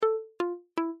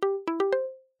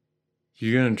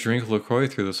You're going to drink LaCroix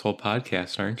through this whole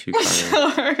podcast, aren't you, Carly?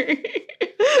 Sorry.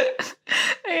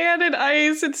 I added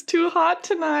ice. It's too hot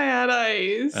to not add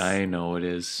ice. I know it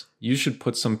is. You should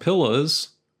put some pillows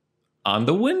on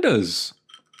the windows.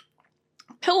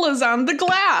 Pillows on the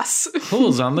glass.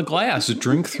 Pillows on the glass.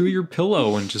 Drink through your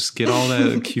pillow and just get all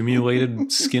that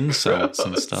accumulated skin cells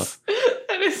and stuff.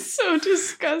 That is so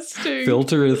disgusting.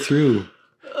 Filter it through.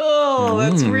 Oh,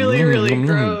 that's really, really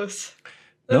gross.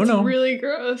 That's really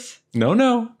gross.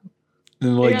 No.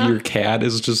 And your cat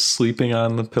is just sleeping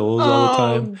on the pillows all the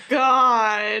time. Oh,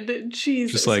 God.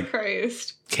 Jesus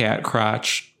Christ. Cat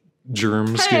crotch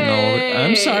germs getting all over.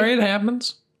 I'm sorry, it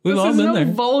happens. We've all been there.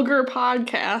 Vulgar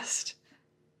podcast.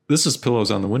 This is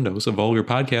Pillows on the Windows, a vulgar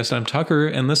podcast. I'm Tucker,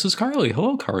 and this is Carly.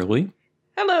 Hello, Carly.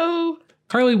 Hello.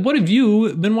 Carly, what have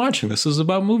you been watching? This is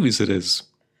about movies, it is.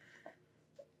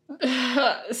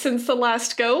 Since the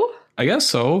last go? I guess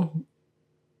so.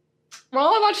 Well,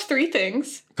 I watched 3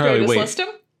 things. Carly, do I just list them?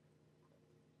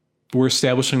 We're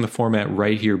establishing the format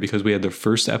right here because we had the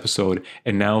first episode,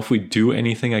 and now if we do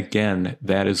anything again,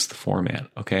 that is the format,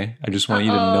 okay? I just want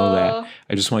you to know that.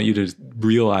 I just want you to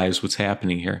realize what's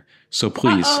happening here. So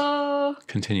please,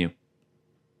 continue.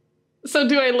 So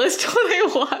do I list what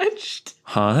I watched?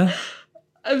 Huh?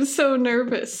 I'm so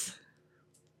nervous.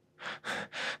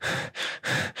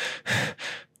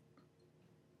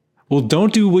 Well,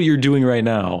 don't do what you're doing right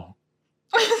now.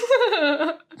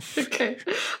 Okay.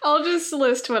 I'll just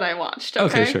list what I watched,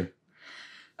 okay? Okay, sure.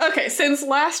 Okay, since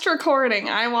last recording,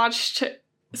 I watched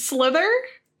Slither.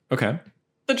 Okay.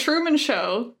 The Truman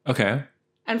Show. Okay.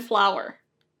 And Flower.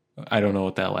 I don't know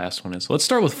what that last one is. Let's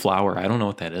start with Flower. I don't know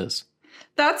what that is.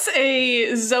 That's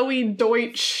a Zoe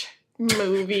Deutsch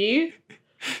movie.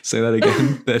 Say that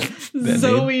again. That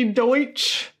Zoe name.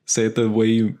 Deutsch. Say it the way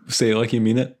you say it, like you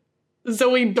mean it.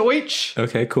 Zoe Deutsch.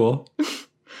 Okay, cool.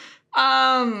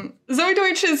 Zoe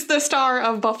Deutsch is the star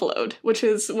of Buffaloed, which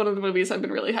is one of the movies I've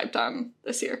been really hyped on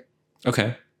this year.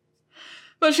 Okay.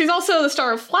 But she's also the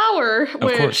star of Flower,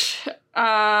 which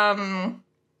Tyler,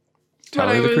 when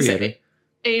I the was creator.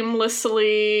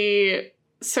 Aimlessly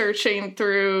searching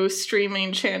through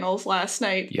streaming channels last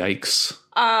night. Yikes.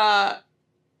 I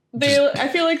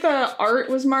feel like the art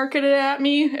was marketed at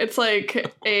me. It's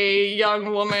like a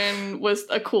young woman with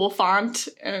a cool font,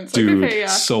 and it's Dude, like, okay, yeah.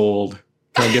 Sold.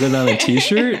 Can I get it on a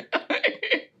t-shirt?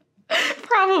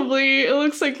 Probably. It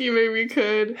looks like you maybe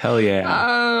could. Hell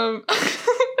yeah.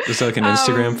 There's like an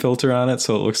Instagram filter on it,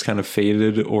 so it looks kind of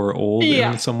faded or old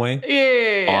in some way.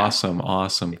 Yeah.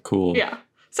 Awesome. Cool. Yeah.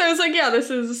 So I was like, yeah, this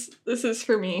is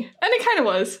for me. And it kind of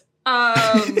was.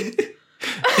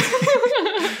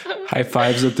 High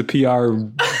fives at the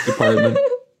PR department.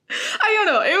 I don't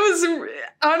know. It was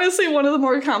honestly one of the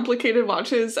more complicated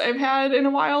watches I've had in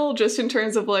a while, just in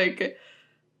terms of like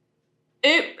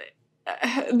it.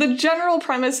 The general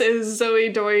premise is Zoe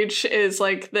Deutsch is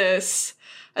like this.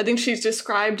 I think she's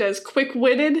described as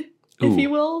quick-witted, if you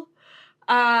will.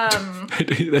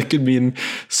 That could mean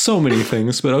so many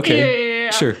things, but okay.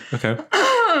 Yeah. Sure. Okay.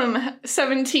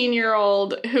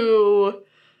 17-year-old who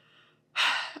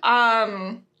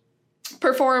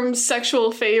performs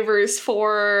sexual favors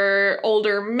for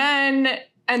older men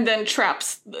and then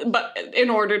but in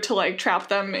order to like trap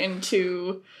them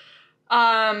into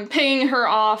paying her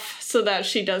off so that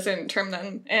she doesn't turn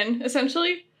them in,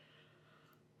 essentially.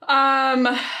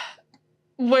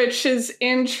 Which is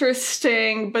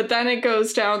interesting, but then it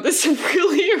goes down this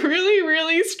really, really,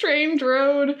 really strange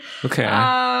road. Okay.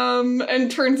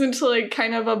 And turns into like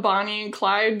kind of a Bonnie and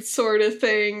Clyde sort of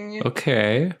thing.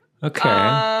 Okay.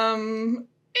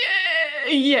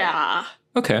 Yeah.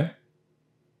 Okay.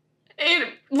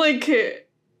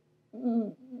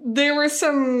 There were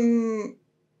some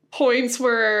points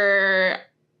where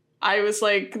I was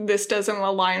like, this doesn't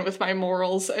align with my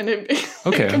morals, and it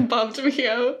bummed me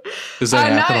out. Does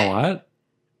that happen a lot?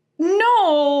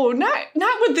 No,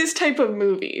 not with this type of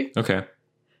movie. Okay.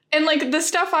 And like the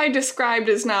stuff I described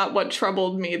is not what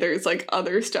troubled me. There's like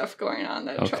other stuff going on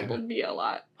that troubled me a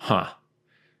lot. Huh.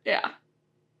 Yeah.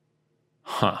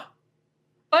 Huh.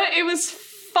 But it was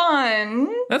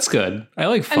fun. That's good. I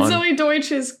like fun. And Zoe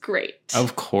Deutsch is great.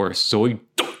 Of course. Zoe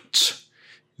Deutsch.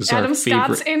 Adam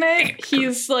Scott's in it.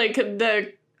 He's like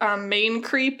the main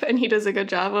creep, and he does a good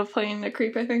job of playing the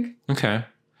creep, I think. Okay.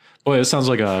 Boy, it sounds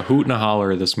like a hoot and a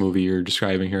holler, this movie you're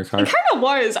describing here, Carl. It kind of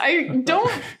was. I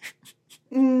don't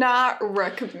not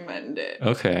recommend it.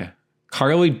 Okay.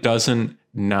 Carly doesn't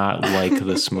not like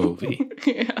this movie.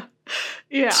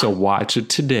 Yeah. So watch it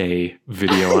today,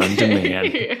 video on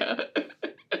demand.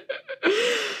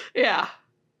 Yeah.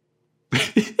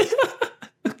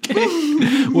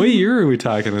 Okay. What year are we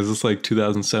talking? Is this like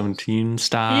 2017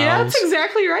 style? Yeah, that's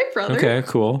exactly right, brother. Okay,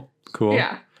 cool.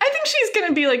 Yeah. I think she's going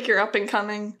to be like your up and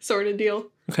coming sort of deal.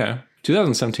 Okay.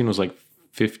 2017 was like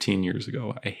 15 years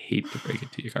ago. I hate to break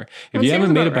it to you, Car. If you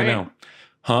haven't made it by now.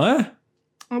 Huh?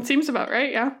 It seems about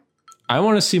right, yeah. I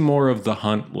want to see more of the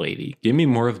Hunt Lady. Give me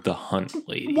more of the Hunt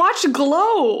Lady. Watch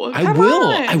Glow. I will.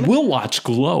 I will watch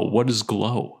Glow. What is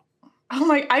Glow? Oh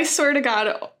my, I swear to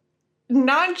God,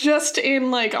 not just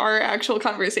in like our actual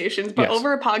conversations, but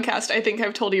over a podcast, I think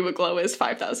I've told you what Glow is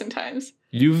 5,000 times.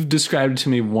 You've described it to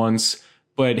me once,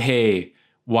 but hey,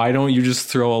 why don't you just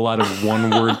throw a lot of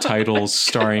one-word titles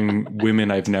starring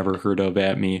women I've never heard of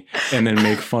at me and then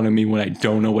make fun of me when I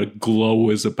don't know what Glow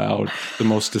is about, the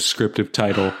most descriptive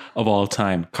title of all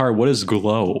time. Car, what is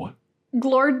Glow?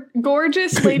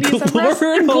 Gorgeous ladies of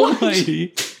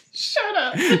wrestling. Shut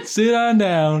up. Sit on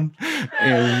down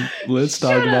and let's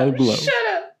talk about Glow.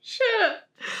 Shut up.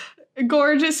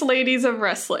 Gorgeous ladies of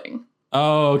wrestling.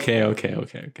 Oh, okay.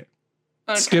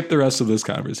 Skip the rest of this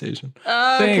conversation.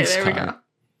 Thanks, there we go.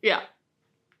 Yeah.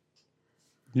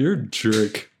 You're a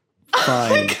jerk.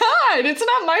 Fine. Oh my God, it's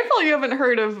not my fault you haven't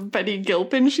heard of Betty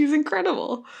Gilpin. She's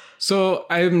incredible. So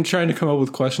I'm trying to come up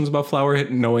with questions about Flower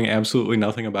Hit, knowing absolutely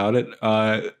nothing about it.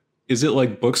 Is it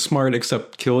like Booksmart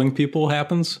except killing people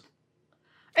happens?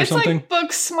 It's something? Like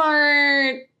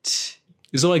Booksmart.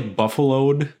 Is it like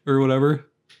Buffaloed or whatever?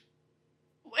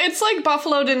 It's like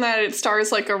Buffaloed in that it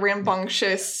stars like a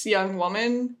rambunctious young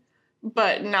woman,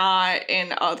 but not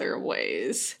in other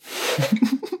ways.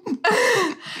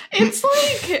 It's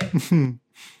like,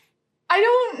 I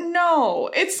don't know.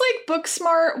 It's like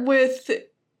Booksmart with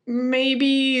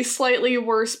maybe slightly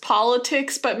worse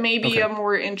politics, but maybe a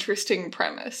more interesting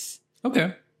premise.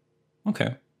 Okay.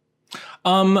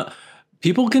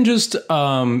 People can just,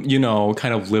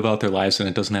 kind of live out their lives and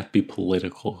it doesn't have to be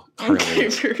political. Okay,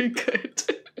 very good.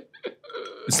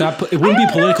 It wouldn't be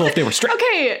political if they were straight.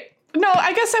 Okay. No,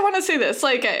 I guess I want to say this.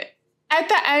 Like, at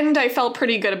the end, I felt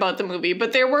pretty good about the movie,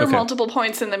 but there were multiple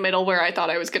points in the middle where I thought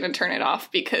I was going to turn it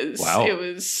off because it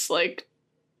was like,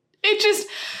 because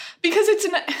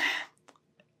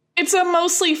it's a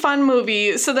mostly fun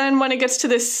movie. So then when it gets to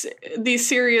these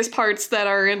serious parts that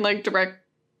are in like direct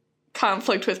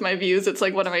conflict with my views, it's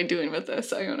like, what am I doing with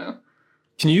this? I don't know.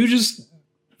 Can you just,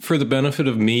 for the benefit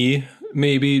of me,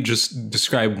 maybe just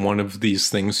describe one of these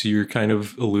things you're kind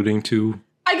of alluding to?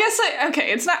 I guess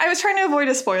it's not, I was trying to avoid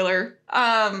a spoiler,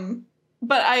 but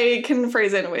I can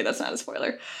phrase it in a way that's not a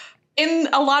spoiler. In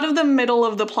a lot of the middle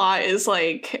of the plot is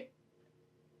like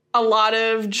a lot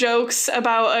of jokes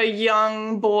about a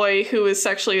young boy who is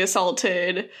sexually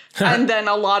assaulted, and then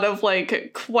a lot of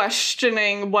like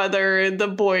questioning whether the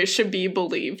boy should be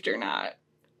believed or not.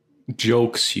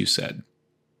 Jokes, you said?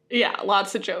 Yeah,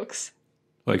 lots of jokes.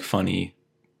 Like funny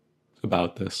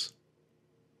about this.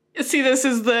 See, this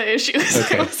is the issue.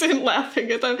 Okay. I wasn't laughing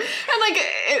at them. And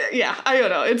I don't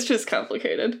know. It's just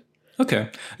complicated. Okay.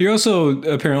 You're also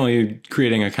apparently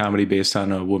creating a comedy based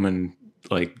on a woman,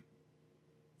 like,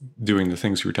 doing the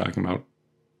things you were talking about,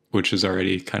 which is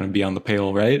already kind of beyond the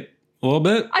pale, right? A little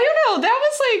bit? I don't know. That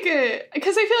was like,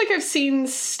 because I feel like I've seen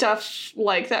stuff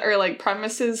like that, or like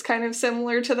premises kind of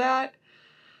similar to that.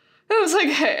 It was like,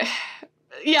 hey,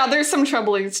 yeah, there's some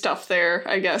troubling stuff there,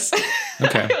 I guess.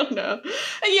 Okay. I don't know.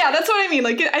 Yeah, that's what I mean.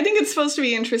 Like, I think it's supposed to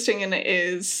be interesting, and it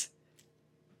is.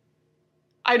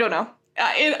 I don't know.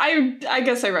 I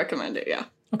guess I recommend it, yeah.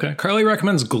 Okay. Carly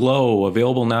recommends Glow,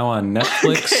 available now on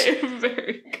Netflix. Okay,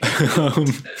 very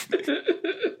good.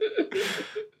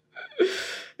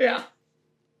 Yeah.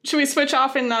 Should we switch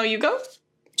off and now you go?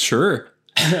 Sure.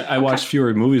 I watched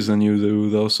fewer movies than you do,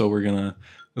 though, so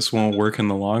this won't work in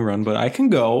the long run, but I can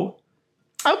go.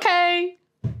 Okay.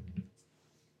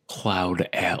 Cloud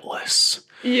Atlas.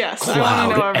 Yes, Cloud I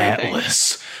want to know everything.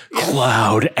 Atlas. Yes.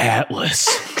 Cloud Atlas.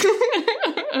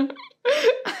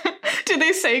 Did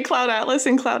they say Cloud Atlas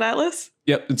in Cloud Atlas?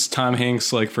 Yep, it's Tom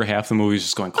Hanks, like, for half the movie,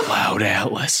 just going, Cloud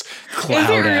Atlas,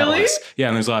 Cloud Atlas. Really? Yeah,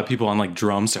 and there's a lot of people on, like,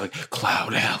 drums. They're like,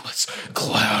 Cloud Atlas,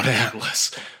 Cloud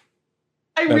Atlas.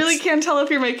 I really can't tell if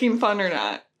you're making fun or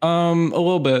not. A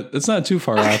little bit. It's not too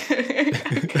far off.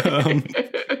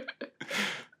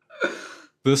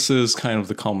 This is kind of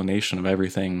the culmination of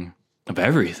everything,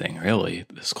 really.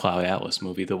 This Cloud Atlas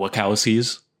movie, the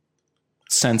Wachowskis,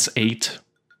 Sense8.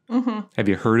 Mm-hmm. Have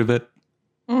you heard of it?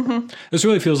 Mm-hmm. This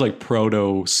really feels like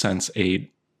proto Sense8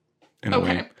 in a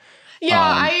way.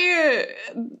 Yeah,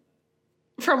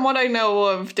 from what I know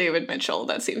of David Mitchell,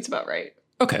 that seems about right.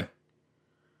 Okay.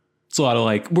 It's a lot of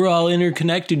like, we're all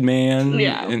interconnected, man.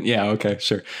 Yeah. And yeah, okay,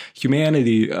 sure.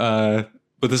 Humanity, but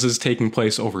this is taking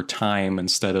place over time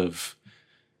instead of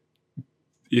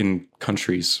in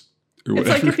countries or It's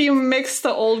whatever. like if you mix the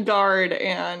Old Guard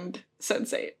and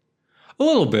Sense8. A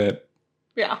little bit.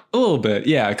 Yeah. A little bit,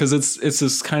 yeah, because it's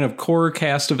this kind of core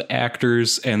cast of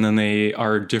actors, and then they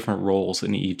are different roles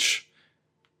in each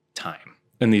time,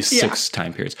 in these 6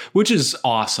 time periods, which is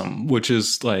awesome, which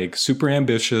is like super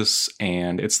ambitious,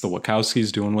 and it's the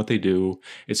Wachowskis doing what they do.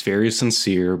 It's very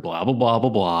sincere, blah, blah, blah, blah,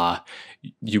 blah.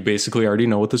 You basically already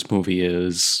know what this movie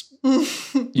is.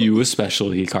 You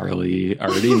especially, Carly,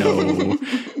 already know.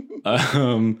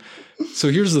 So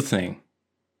here's the thing.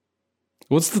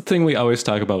 What's the thing we always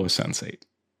talk about with Sense8?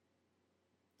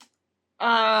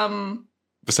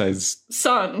 Besides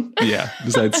Sun. Yeah,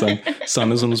 besides Sun.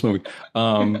 Sun is in this movie.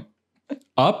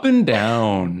 Up and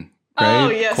down, right? Oh,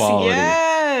 yes, Quality.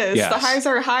 yes. The highs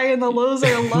are high and the lows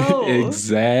are low.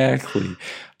 Exactly.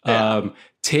 Yeah.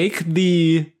 Take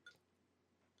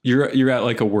you're at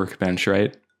like a workbench,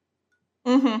 right?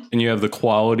 Mm-hmm. And you have the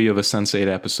quality of a Sense8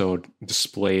 episode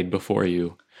displayed before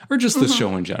you, or just the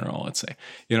show in general, let's say,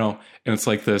 and it's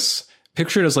like this,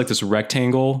 picture it as like this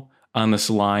rectangle on this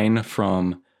line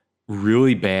from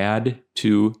really bad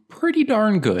to pretty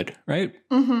darn good, right?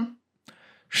 Mm-hmm.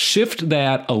 Shift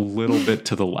that a little bit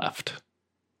to the left.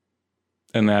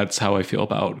 And that's how I feel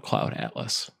about Cloud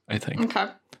Atlas, I think. Okay.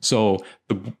 So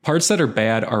the parts that are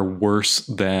bad are worse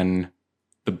than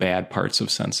the bad parts of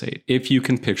Sense8, if you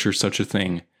can picture such a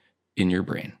thing in your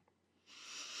brain.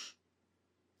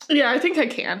 Yeah, I think I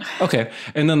can. Okay.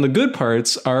 And then the good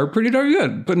parts are pretty darn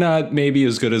good, but not maybe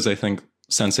as good as I think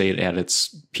Sense8 at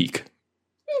its peak.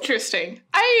 Interesting.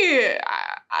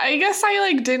 I guess I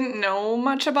like didn't know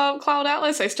much about Cloud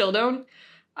Atlas. I still don't.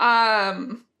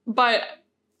 But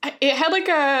it had like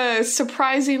a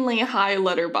surprisingly high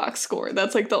Letterboxd score.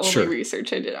 That's like the only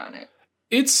research I did on it.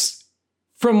 It's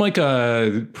from like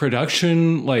a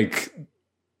production, like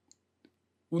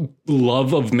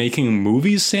love of making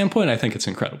movies standpoint, I think it's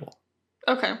incredible.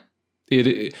 Okay.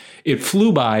 It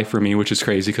flew by for me, which is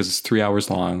crazy because it's 3 hours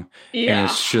long. Yeah. And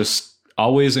it's just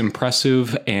always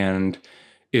impressive, and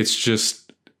it's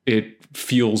just, it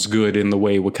feels good in the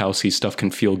way Wachowski stuff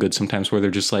can feel good sometimes, where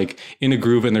they're just like in a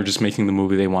groove and they're just making the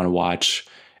movie they want to watch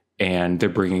and they're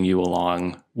bringing you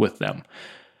along with them.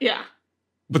 Yeah.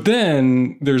 But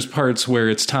then there's parts where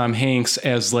it's Tom Hanks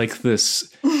as like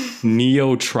this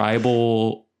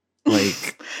neo-tribal,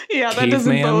 like, yeah, that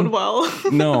doesn't bode well.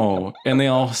 No. And they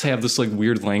all have this like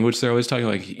weird language. They're always talking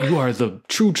like, you are the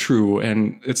true.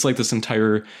 And it's like this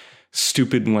entire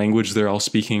stupid language they're all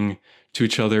speaking to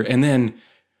each other. And then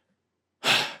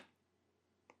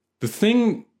the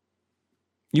thing,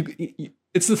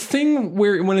 it's the thing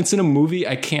where when it's in a movie,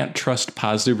 I can't trust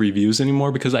positive reviews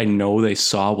anymore because I know they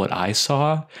saw what I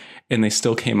saw and they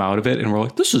still came out of it and were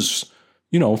like, this is,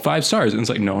 5 stars. And it's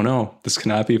like, no, this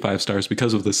cannot be 5 stars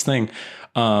because of this thing.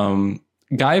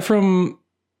 Guy from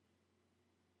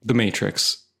The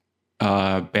Matrix,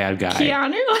 bad guy.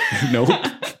 Keanu? Nope,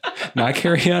 not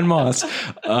Carrie-Ann Moss.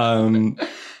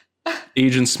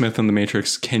 Agent Smith in The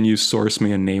Matrix. Can you source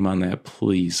me a name on that,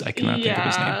 please? I cannot think of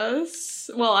his name. Yes.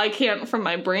 Well, I can't from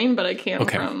my brain, but I can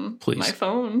from my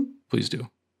phone. Please do.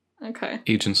 Okay.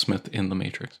 Agent Smith in The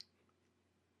Matrix.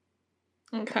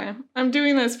 Okay. I'm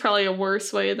doing this probably a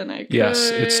worse way than I could.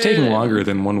 Yes, it's taking longer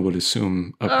than one would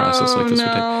assume a process like this would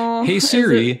take. Hey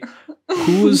Siri,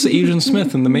 who was Agent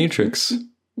Smith in The Matrix?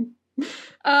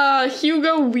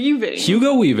 Hugo Weaving.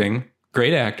 Hugo Weaving.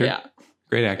 Great actor. Yeah.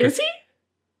 Great actor. Is he?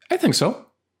 I think so.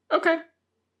 Okay.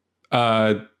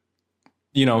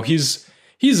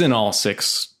 He's in all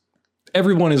 6.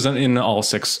 Everyone is in all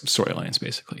 6 storylines,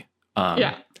 basically.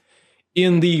 Yeah.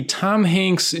 In the Tom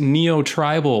Hanks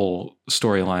neo-tribal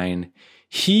storyline,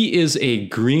 he is a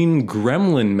green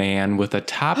gremlin man with a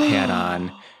top hat on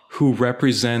who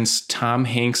represents Tom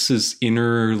Hanks's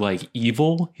inner, like,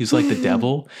 evil. He's like the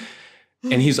devil.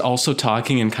 And he's also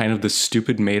talking in kind of this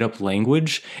stupid made-up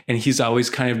language. And he's always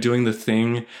kind of doing the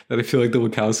thing that I feel like the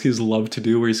Wachowskis love to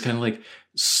do, where he's kind of like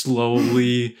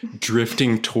slowly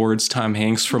drifting towards Tom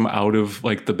Hanks from out of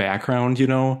like the background,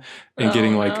 and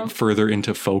getting like further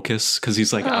into focus because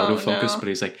he's like out of focus, but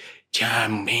he's like,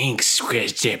 Tom Hanks,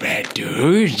 it's,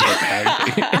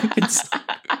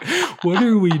 what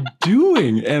are we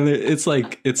doing? And it's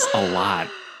like, it's a lot.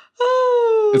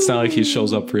 It's not like he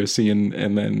shows up for a scene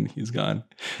and then he's gone.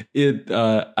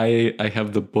 I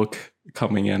have the book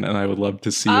coming in, and I would love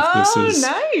to see if this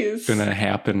is going to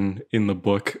happen in the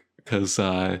book, because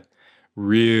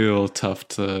real tough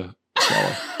to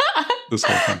swallow this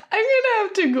whole thing. I'm gonna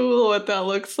have to Google what that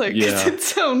looks like, because it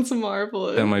sounds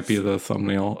marvelous. That might be the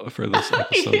thumbnail for this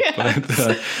episode.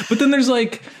 Yes. But then there's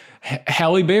like,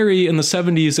 Halle Berry in the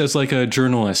 70s as like a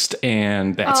journalist,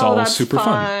 and that's super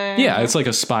fun. Yeah, it's like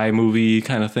a spy movie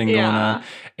kind of thing going on.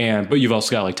 But you've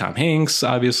also got like Tom Hanks,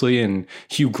 obviously, and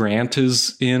Hugh Grant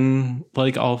is in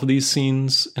like all of these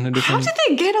scenes in a different. How did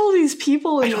they get all these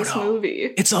people in this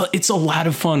movie? It's a lot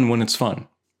of fun when it's fun.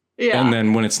 Yeah. And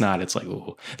then when it's not, it's like,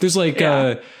 ooh. There's like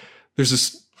there's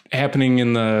this happening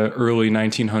in the early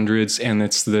 1900s, and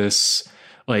it's this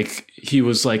like he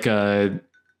was like a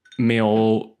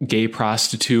male gay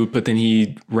prostitute, but then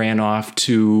he ran off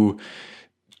to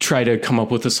try to come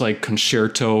up with this like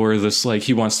concerto, or this like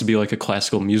he wants to be like a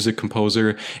classical music composer,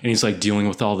 and he's like dealing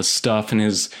with all this stuff, and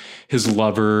his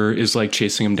lover is like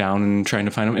chasing him down and trying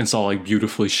to find him, and it's all like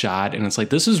beautifully shot, and it's like,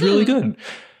 this is really good.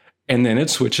 And then it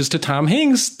switches to Tom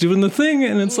Hanks doing the thing,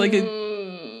 and it's like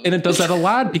and it does that a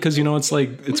lot because, you know, it's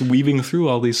like it's weaving through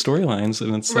all these storylines,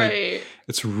 and it's like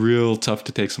it's real tough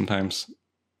to take sometimes.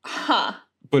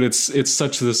 But it's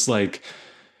such this like,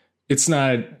 it's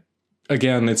not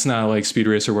like Speed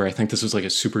Racer, where I think this was like a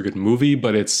super good movie,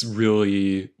 but it's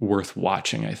really worth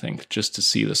watching, I think, just to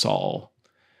see this all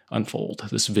unfold,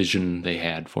 this vision they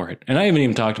had for it. And I haven't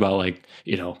even talked about like,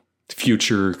 you know,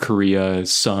 future Korea,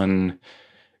 sun.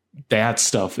 That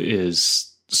stuff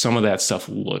some of that stuff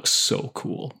looks so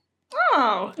cool.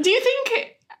 Oh, do you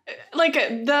think like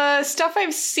the stuff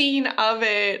I've seen of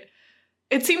it,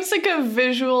 it seems like a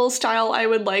visual style I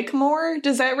would like more.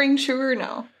 Does that ring true or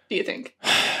no, do you think?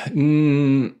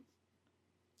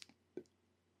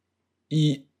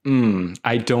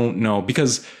 I don't know,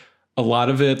 because a lot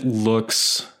of it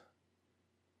looks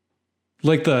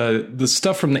like the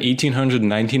stuff from the 1800s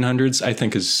and 1900s, I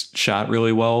think, is shot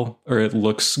really well, or it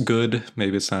looks good.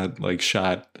 Maybe it's not like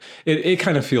shot. It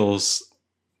kind of feels.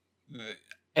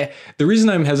 The reason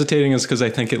I'm hesitating is because I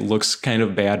think it looks kind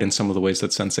of bad in some of the ways that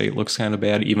Sense8 looks kind of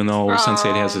bad, even though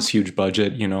Sense8 has this huge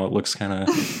budget. You know, it looks kind of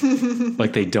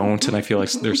like they don't, and I feel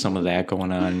like there's some of that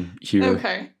going on here.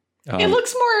 Okay. It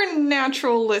looks more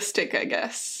naturalistic, I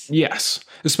guess. Yes,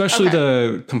 especially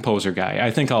the composer guy. I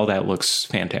think all that looks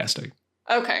fantastic.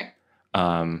 Okay.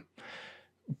 But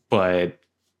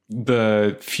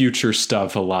the future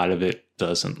stuff, a lot of it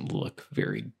doesn't look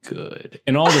very good.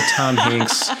 And all the Tom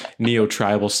Hanks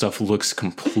neo-tribal stuff looks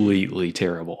completely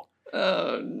terrible.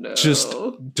 Oh, no. Just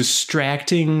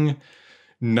distracting,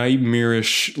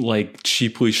 nightmarish, like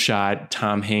cheaply shot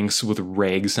Tom Hanks with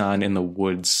rags on in the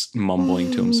woods,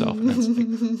 mumbling to himself. And it's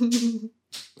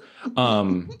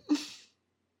like,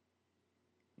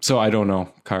 so I don't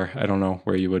know, Car. I don't know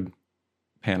where you would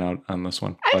pan out on this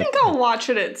one. I think I'll watch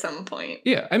it at some point.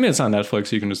 Yeah, I mean, it's on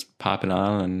Netflix. You can just pop it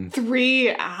on. And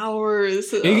 3 hours.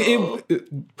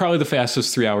 It probably the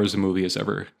fastest 3 hours a movie has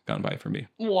ever gone by for me.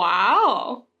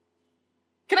 Wow.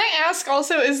 Can I ask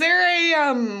also, is there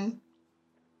a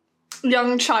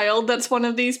young child that's one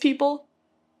of these people?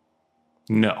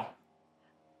 No.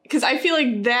 Because I feel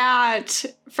like that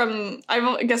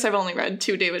I guess I've only read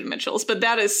 2 David Mitchells, but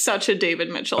that is such a David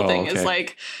Mitchell thing. Okay. Is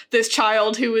like this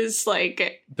child who is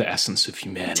like the essence of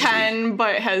humanity, 10,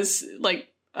 but has like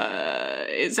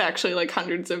is actually like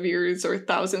hundreds of years or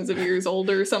thousands of years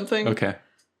older or something. Okay.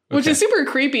 Which is super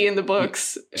creepy in the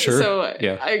books. Sure. So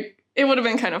yeah. It would have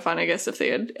been kind of fun, I guess, if they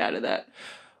had added that.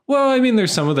 Well, I mean,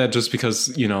 there's some of that just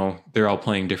because, you know, they're all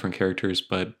playing different characters,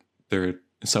 but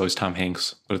it's always Tom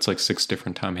Hanks, but it's like 6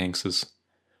 different Tom Hankses.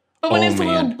 But when it's the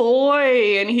little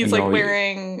boy and he's like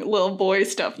wearing little boy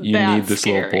stuff, you need this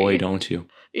scary. Little boy, don't you?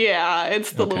 Yeah,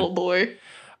 it's the little boy.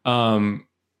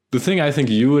 The thing I think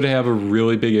you would have a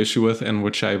really big issue with, and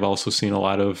which I've also seen a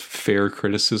lot of fair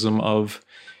criticism of,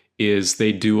 is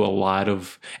they do a lot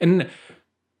of, and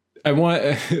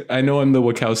I know I'm the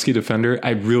Wachowski defender. I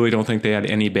really don't think they had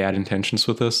any bad intentions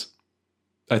with this.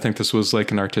 I think this was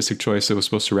like an artistic choice. It was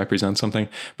supposed to represent something,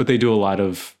 but they do a lot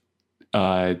of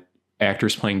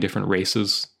actors playing different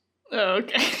races.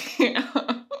 Okay.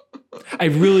 I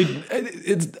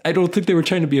don't think they were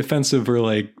trying to be offensive or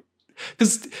like,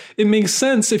 because it makes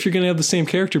sense if you're going to have the same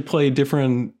character play in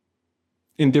different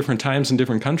times in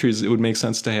different countries. It would make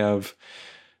sense to have,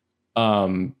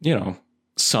 you know,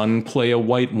 Sun play a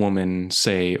white woman,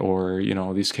 say, or, you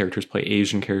know, these characters play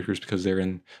Asian characters because they're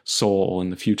in Seoul in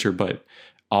the future, but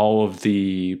all of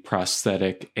the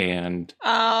prosthetic and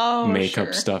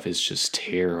makeup stuff is just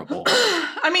terrible.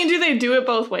 I mean, do they do it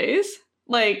both ways?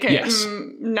 Like, yes.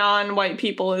 Non-white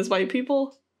people as white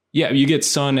people? Yeah, you get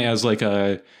Sun as like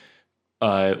an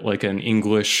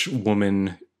English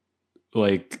woman,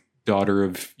 like daughter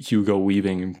of Hugo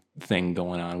Weaving thing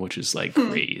going on, which is like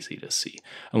crazy to see.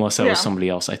 Unless that was somebody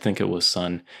else. I think it was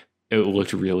Sun. It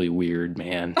looked really weird,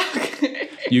 man. Okay.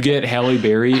 You get Halle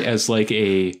Berry as like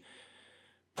a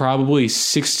probably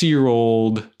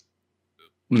 60-year-old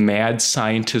mad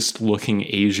scientist looking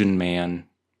Asian man.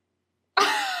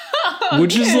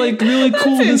 Which is like really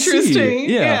cool to see.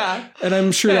 Yeah. And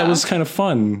I'm sure that was kind of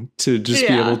fun to just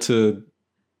be able to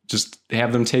just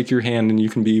have them take your hand and you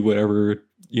can be whatever,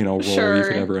 role you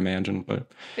could ever imagine.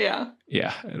 But yeah,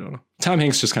 I don't know. Tom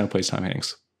Hanks just kind of plays Tom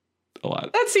Hanks a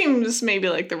lot. That seems maybe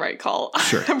like the right call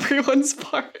on everyone's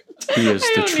part. He is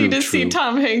I don't need to see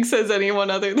Tom Hanks as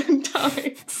anyone other than Tom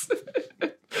Hanks.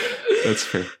 That's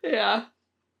fair. Yeah.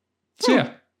 So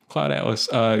yeah, Cloud Atlas.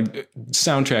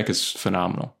 Soundtrack is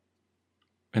phenomenal.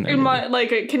 Can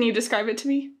you describe it to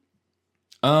me?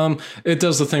 It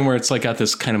does the thing where it's like got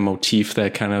this kind of motif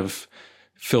that kind of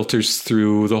filters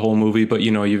through the whole movie, but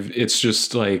it's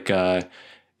just like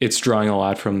it's drawing a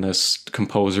lot from this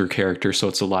composer character, so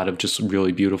it's a lot of just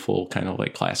really beautiful kind of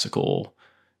like classical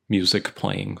music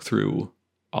playing through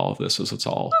all of this as it's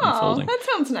all unfolding. That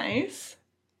sounds nice.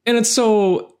 And it's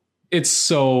so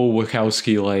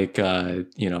Wachowski,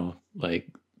 like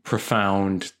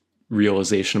profound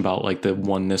realization about like the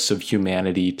oneness of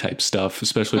humanity type stuff,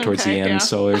 especially towards the end. Yeah.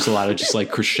 So there's a lot of just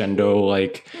like crescendo,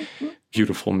 like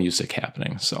beautiful music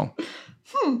happening. So,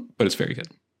 but it's very good.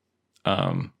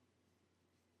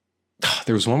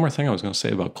 There was one more thing I was going to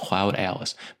say about Cloud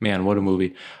Atlas. Man, what a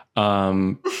movie.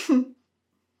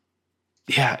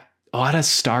 Yeah, a lot of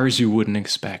stars you wouldn't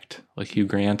expect, like Hugh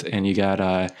Grant, and you got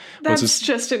that's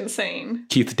just insane.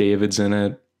 Keith David's in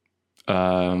it.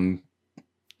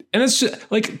 And it's just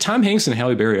like Tom Hanks and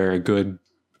Halle Berry are a good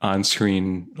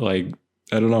on-screen, like,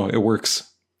 I don't know, it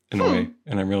works in a way,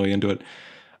 and I'm really into it.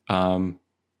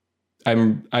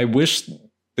 I wish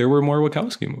there were more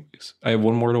Wachowski movies. I have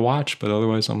one more to watch, but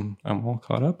otherwise I'm all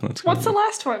caught up. And what's the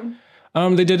last one?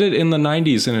 They did it in the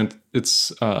 90s, and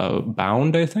it's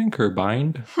Bound, I think, or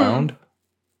Bound.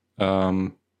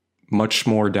 Much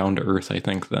more down to earth, I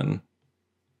think, than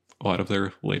a lot of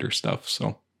their later stuff.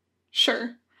 So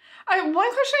sure. One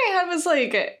question I had was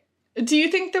like, do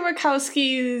you think the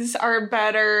Wachowskis are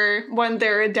better when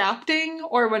they're adapting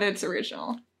or when it's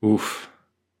original? Oof.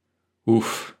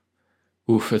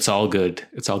 It's all good.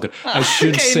 I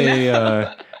should say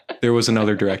there was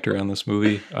another director on this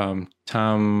movie,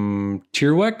 Tom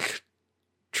Tyrwick,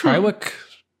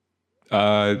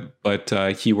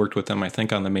 but he worked with them, I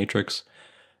think, on The Matrix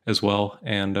as well.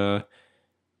 And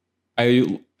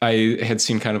I had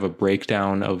seen kind of a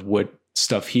breakdown of what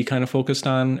stuff he kind of focused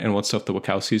on and what stuff the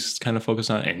Wachowskis kind of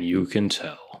focused on, and you can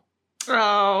tell.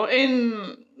 Oh,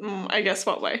 in I guess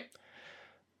what way?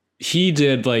 He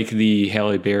did like the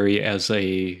Halle Berry as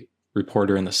a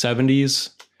reporter in the 70s.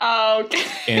 Oh, okay.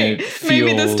 And it feels,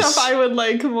 maybe the stuff I would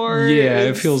like more. Yeah,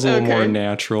 it feels a little more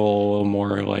natural, a little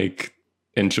more like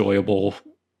enjoyable,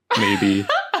 maybe.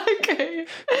 Okay.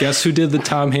 Guess who did the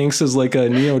Tom Hanks as like a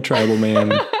neo-tribal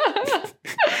man?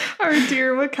 Our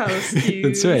dear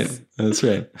Wachowskis. That's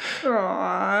right.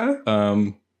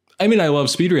 Aww. I mean, I love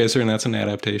Speed Racer, and that's an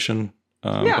adaptation.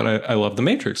 But I love The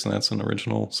Matrix, and that's an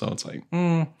original. So it's like,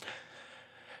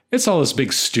 it's all this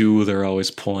big stew they're always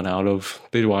pulling out of.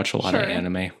 They watch a lot of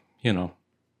anime, Yeah,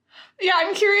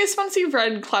 I'm curious, once you've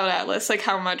read Cloud Atlas, like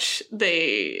how much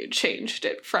they changed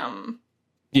it from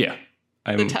the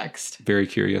text. Very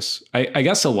curious. I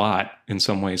guess a lot in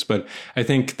some ways, but I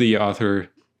think the author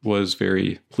was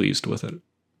very pleased with it.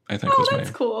 I think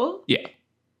that's cool. Yeah.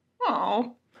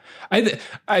 Oh.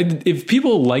 If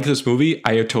people like this movie,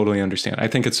 I totally understand. I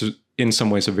think it's in some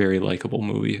ways a very likable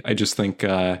movie. I just think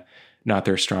not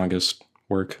their strongest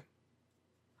work.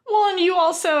 Well, and you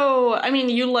also, I mean,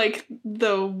 you like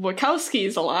the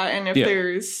Wachowskis a lot, and if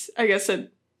there's, I guess, a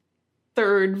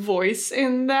third voice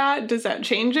in that, does that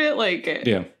change it? Like,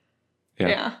 yeah.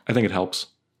 I think it helps.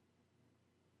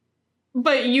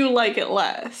 But you like it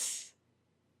less.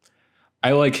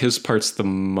 I like his parts the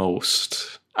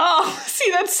most. Oh, see,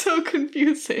 that's so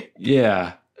confusing.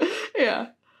 Yeah. Yeah.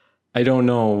 I don't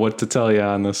know what to tell you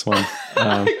on this one.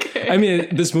 Okay. I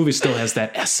mean, this movie still has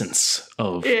that essence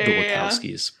of the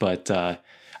Wachowskis, but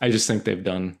I just think they've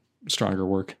done stronger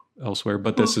work elsewhere.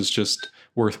 But this is just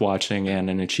worth watching and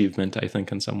an achievement, I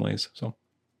think, in some ways. So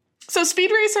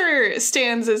Speed Racer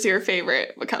stands as your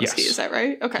favorite Wachowski, is that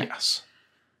right? Okay. Yes.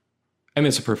 I mean,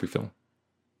 it's a perfect film.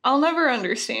 I'll never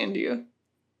understand you.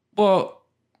 Well,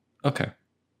 okay.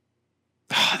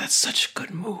 Oh, that's such a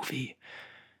good movie.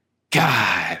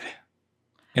 God.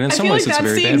 And in some ways, it's a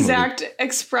very bad movie. I feel like that's the exact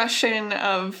expression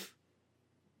of,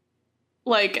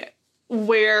 like,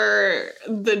 where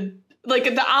the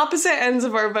opposite ends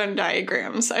of our Venn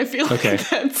diagrams. I feel like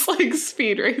that's, like,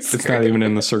 Speed Racer. It's not even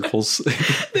in the circles.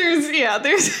 there's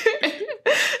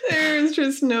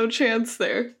just no chance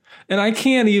there. And I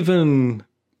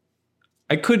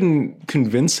couldn't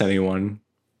convince anyone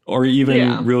or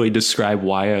even really describe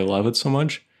why I love it so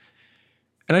much.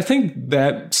 And I think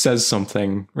that says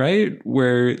something, right?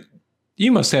 Where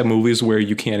you must have movies where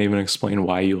you can't even explain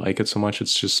why you like it so much.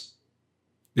 It's just,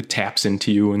 it taps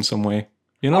into you in some way,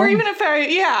 you know? Or even if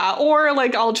or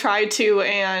like I'll try to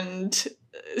and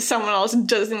someone else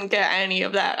doesn't get any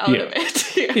of that out of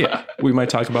it. Yeah. We might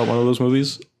talk about one of those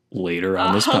movies later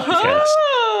on this podcast.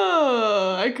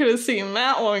 I could have seen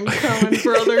that one coming,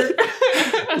 brother.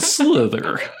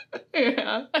 Slither.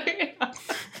 Yeah.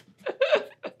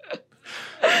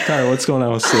 Kyle, what's going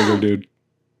on with Slither, dude?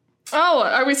 Oh,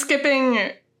 are we skipping?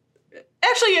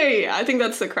 Actually, yeah. I think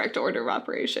that's the correct order of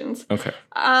operations. Okay.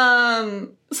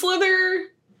 Slither.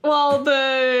 Well,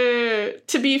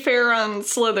 to be fair on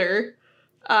Slither,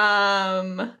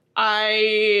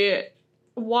 I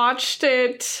watched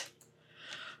it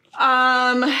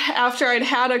after I'd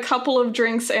had a couple of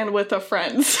drinks and with a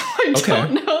friend. So I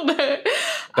don't know that.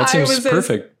 That seems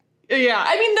perfect. Yeah,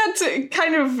 I mean, that's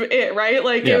kind of it, right?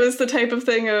 Like, it was the type of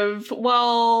thing of,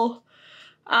 well,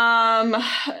 part of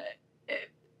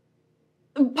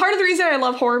the reason I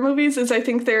love horror movies is I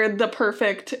think they're the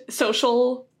perfect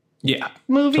social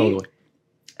movie. Totally.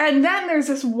 And then there's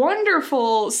this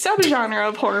wonderful subgenre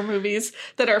of horror movies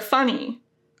that are funny.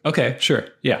 Okay, sure.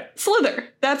 Yeah. Slither.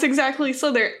 That's exactly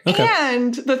Slither. Okay.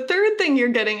 And the third thing you're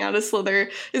getting out of Slither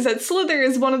is that Slither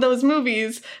is one of those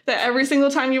movies that every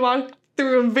single time you walk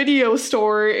through a video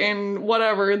store in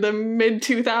whatever, the mid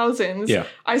 2000s,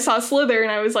 I saw Slither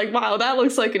and I was like, wow, that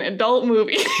looks like an adult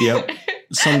movie. Yep.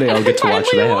 Someday I'll get to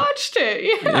watch that. I watched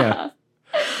it. Yeah.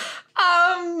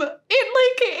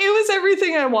 It was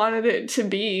everything I wanted it to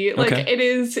be. Like, it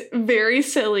is very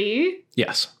silly.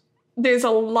 Yes. There's a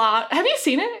lot. Have you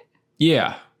seen it?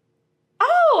 Yeah.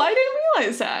 Oh, I didn't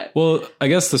realize that. Well, I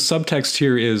guess the subtext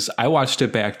here is I watched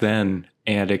it back then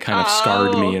and it kind of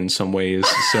scarred me in some ways.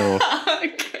 So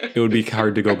it would be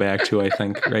hard to go back to, I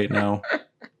think, right now.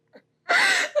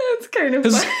 That's kind of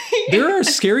funny. There are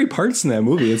scary parts in that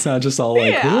movie. It's not just all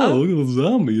like, oh, look at those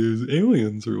zombies,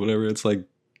 aliens, or whatever. It's like,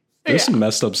 there's some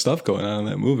messed up stuff going on in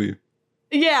that movie.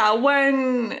 Yeah,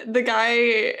 when the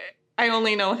guy, I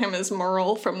only know him as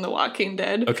Merle from The Walking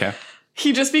Dead. Okay.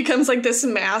 He just becomes like this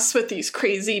mass with these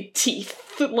crazy teeth.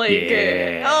 Like,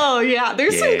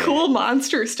 there's some cool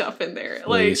monster stuff in there.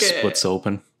 Like, he splits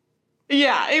open.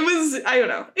 Yeah, it was, I don't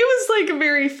know. It was like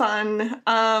very fun.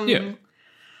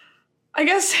 I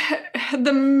guess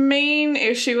the main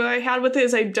issue I had with it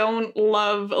is I don't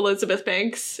love Elizabeth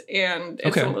Banks, and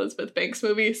it's an Elizabeth Banks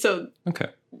movie, so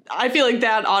I feel like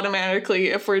that automatically,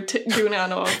 if we're doing it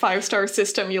on a 5-star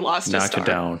system, you lost a star. Knocked it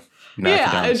down.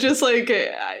 It's just like,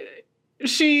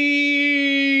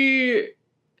 she's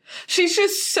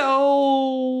just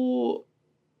so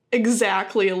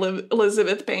exactly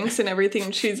Elizabeth Banks in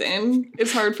everything she's in.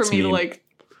 It's hard for me to like.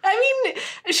 I mean,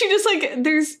 she just like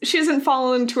she doesn't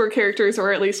fall into her characters,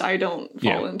 or at least I don't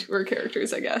fall into her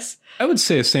characters, I guess. I would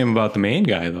say the same about the main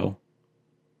guy, though.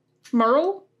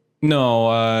 Merle?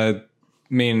 No,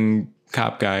 main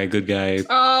cop guy, good guy.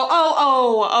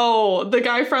 Oh, the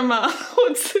guy from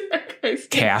what's that guy's name?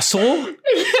 Castle? Yeah,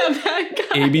 that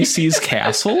guy. ABC's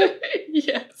Castle?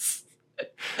 Yes.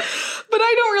 But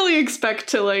I don't really expect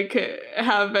to like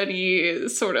have any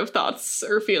sort of thoughts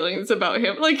or feelings about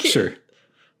him. Like, sure.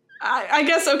 I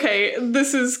guess, okay,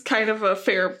 this is kind of a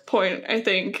fair point, I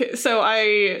think. So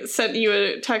I sent you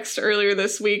a text earlier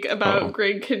this week about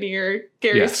Greg Kinnear,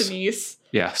 Gary Sinise,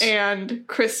 and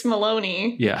Chris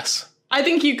Maloney. Yes. I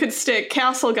think you could stick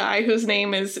Castle Guy, whose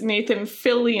name is Nathan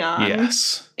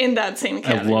Fillion, in that same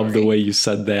category. I love the way you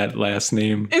said that last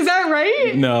name. Is that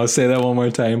right? No, say that one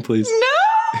more time, please.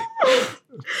 No!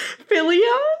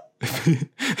 Fillion?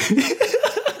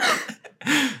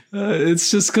 It's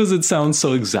just because it sounds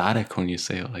so exotic when you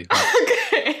say it like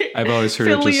that. Okay. I've always heard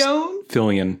it just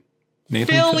Fillion.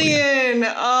 Nathan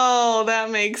Fillion. Oh, that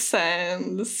makes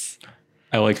sense.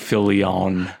 I like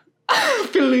Fillion.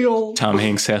 Fillion. Tom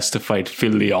Hanks has to fight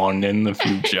Fillion in the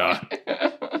future.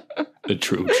 The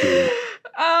true. Yeah,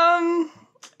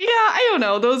 I don't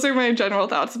know. Those are my general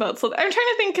thoughts about Slither. I'm trying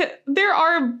to think. There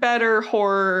are better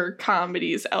horror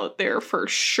comedies out there for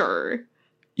sure.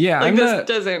 Yeah, like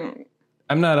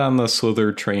I'm not on the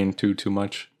Slither train too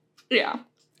much. Yeah.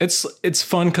 It's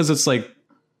fun because it's like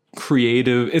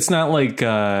creative. It's not like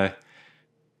I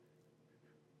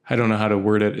don't know how to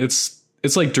word it. It's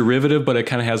like derivative, but it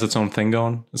kind of has its own thing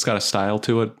going. It's got a style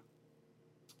to it,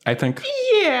 I think.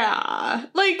 Yeah.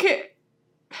 Like,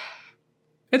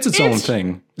 it's its own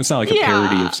thing. It's not like a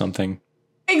parody of something.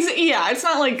 Yeah, it's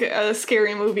not like a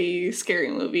scary movie.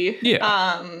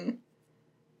 Yeah.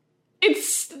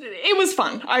 it was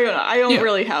fun. I don't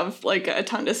really have like a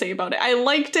ton to say about it. I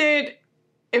liked it.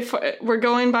 If we're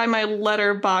going by my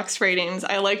Letterboxd ratings,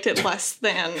 I liked it less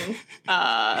than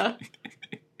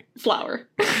Flower.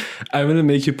 I'm gonna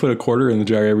make you put a quarter in the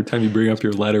jar every time you bring up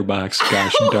your Letterboxd.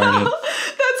 Gosh darn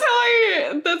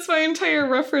it! That's my entire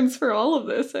reference for all of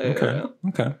this. Okay.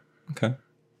 So it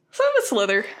was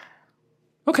Slither.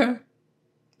 Okay.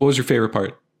 What was your favorite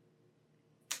part?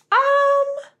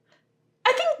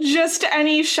 I think just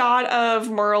any shot of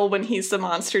Merle when he's the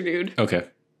monster dude. Okay.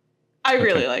 I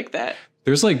really like that.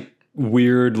 There's like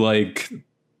weird, like,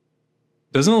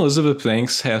 doesn't Elizabeth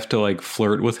Banks have to like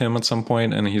flirt with him at some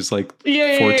point and he's like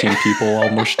 14 people all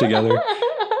mushed together?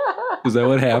 Is that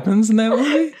what happens in that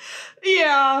movie?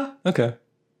 Yeah. Okay.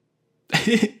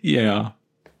 Yeah.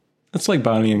 That's like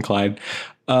Bonnie and Clyde.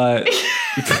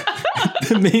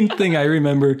 The main thing I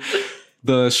remember,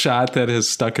 the shot that has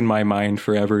stuck in my mind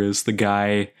forever is the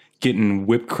guy getting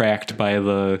whip cracked by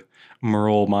the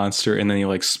Merle monster and then he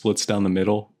like splits down the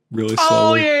middle really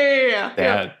slowly. Oh, yeah.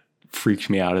 That freaked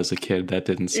me out as a kid. That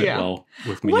didn't sit well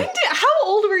with me. How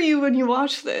old were you when you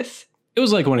watched this? It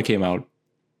was like when it came out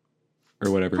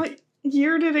or whatever. What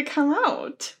year did it come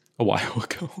out? A while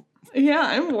ago. Yeah,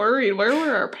 I'm worried. Where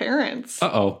were our parents?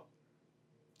 Uh-oh.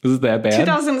 Is it that bad?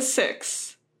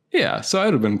 2006. Yeah, so I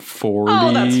would have been 42.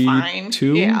 Oh, that's fine.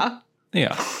 Yeah.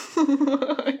 Yeah.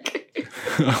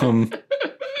 Okay.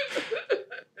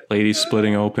 Lady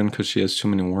splitting open because she has too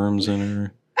many worms in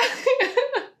her.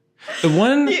 The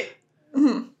one,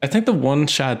 I think the one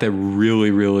shot that really,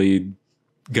 really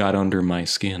got under my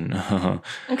skin. Okay.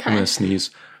 I'm going to sneeze.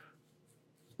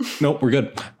 Nope, we're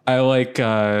good. I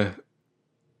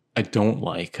don't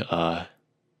like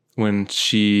when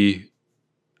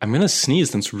I'm going to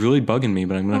sneeze. That's really bugging me,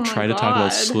 but I'm going to try to talk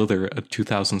about Slither, a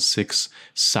 2006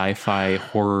 sci-fi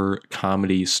horror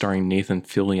comedy starring Nathan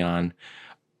Fillion.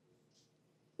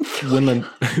 When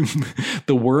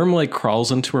the worm like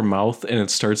crawls into her mouth and it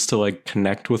starts to like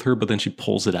connect with her, but then she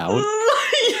pulls it out.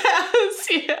 Yes,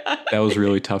 yeah. That was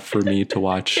really tough for me to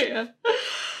watch. Yeah.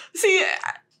 See,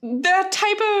 that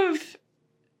type of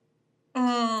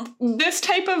this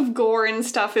type of gore and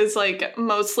stuff is like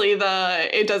mostly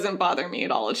it doesn't bother me at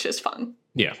all. It's just fun.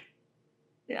 Yeah.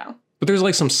 Yeah. But there's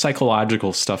like some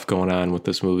psychological stuff going on with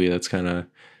this movie that's kind of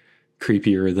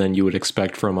creepier than you would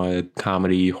expect from a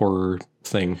comedy horror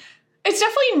thing. It's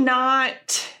definitely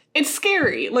not. It's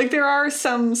scary. Like there are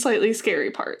some slightly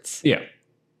scary parts. Yeah.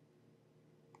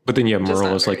 But then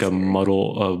Merle is like scary.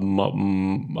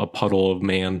 a puddle of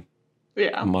man.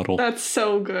 Yeah. A muddle. That's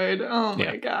so good. Oh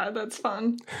my God. That's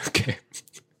fun. Okay.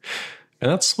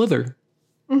 And that's Slither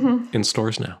in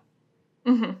stores now.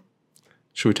 Mm-hmm.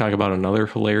 Should we talk about another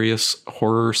hilarious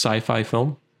horror sci-fi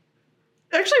film?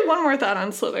 Actually, one more thought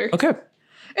on Slither. Okay.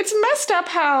 It's messed up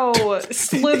how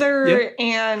Slither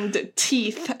and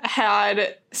Teeth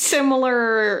had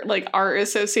similar like art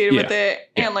associated with it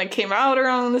and like came out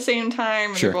around the same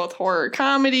time. And they're both horror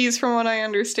comedies from what I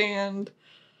understand.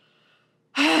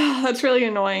 That's really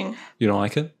annoying. You don't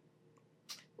like it?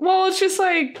 Well, it's just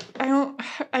like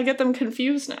I get them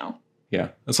confused now. Yeah.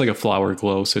 It's like a Flower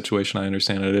Glow situation. I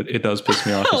understand it. It does piss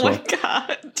me off as well. Oh my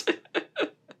God.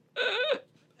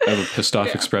 I have a pissed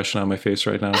off expression on my face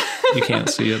right now. You can't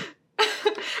see it. I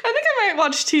think I might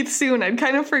watch Teeth soon. I'd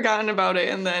kind of forgotten about it,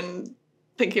 and then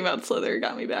thinking about Slither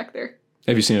got me back there.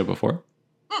 Have you seen it before?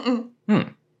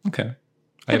 Okay.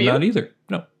 I have not either.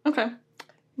 No. Okay.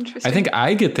 Interesting. I think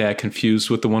I get that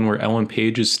confused with the one where Ellen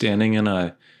Page is standing in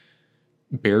a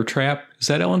bear trap. Is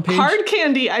that Ellen Page? Hard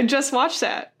Candy. I just watched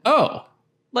that. Oh.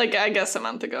 Like, I guess a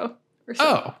month ago or so.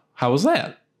 Oh. How was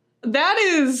that? That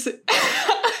is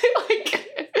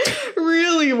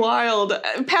really wild.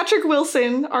 Patrick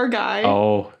Wilson, our guy.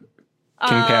 Oh,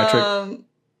 King Patrick.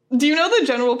 Do you know the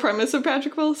general premise of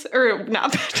Patrick Wilson? Or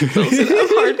not Patrick Wilson, of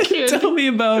Hard Candy. Tell me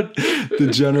about the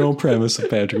general premise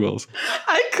of Patrick Wilson.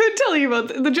 I could tell you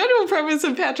about the general premise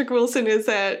of Patrick Wilson is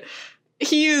that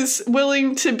he is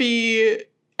willing to be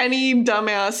any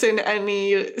dumbass in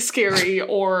any scary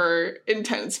or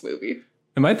intense movie.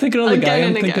 Am I thinking of the guy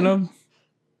I'm thinking of?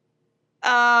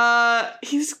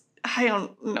 I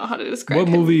don't know how to describe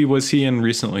him. What movie was he in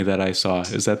recently that I saw?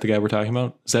 Is that the guy we're talking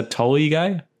about? Is that Tully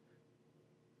guy?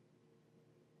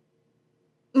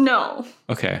 No.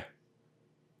 Okay.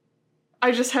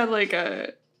 I just had like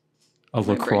a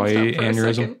LaCroix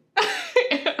aneurysm.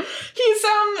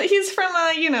 He's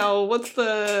from what's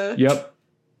the? Yep.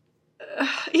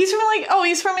 He's from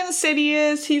he's from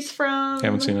Insidious. He's from.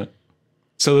 Haven't seen it.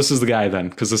 So this is the guy then,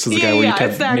 because this is the guy where you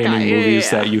kept naming movies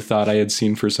that you thought I had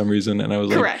seen for some reason, and I was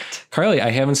like, Carly,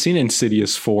 I haven't seen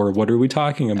Insidious 4. What are we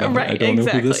talking about? Right, I don't know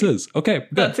who this is. Okay, good.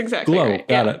 That's exactly Glow, right.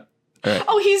 got it. All right.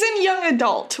 Oh, he's in Young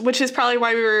Adult, which is probably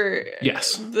why we were...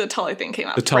 Yes. The Tully thing came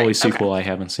out. The Tully sequel I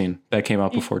haven't seen. That came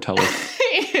out before Tully.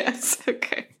 Yes,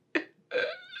 okay.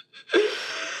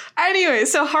 Anyway,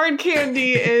 so Hard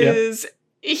Candy is...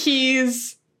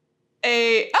 He's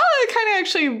a... Oh, it kind of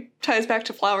actually ties back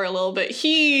to Flower a little bit.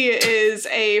 He is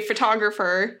a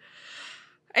photographer.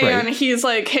 And he's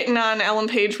like hitting on Ellen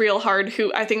Page real hard,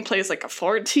 who I think plays like a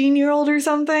 14-year-old or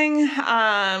something.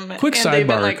 Quick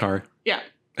sidebar, Car. Yeah.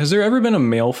 Has there ever been a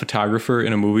male photographer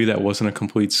in a movie that wasn't a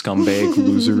complete scumbag,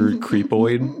 loser,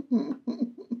 creepoid?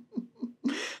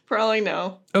 Probably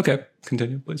no. Okay,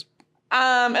 continue, please.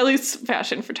 At least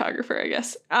fashion photographer, I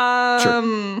guess.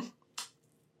 Sure.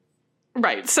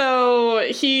 Right. So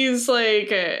he's like,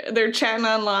 they're chatting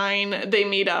online. They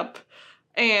meet up,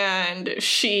 and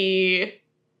she,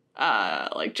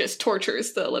 like, just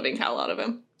tortures the living hell out of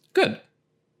him. Good.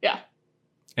 Yeah.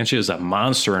 And she has a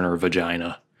monster in her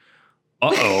vagina.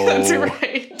 Uh-oh. That's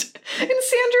right. And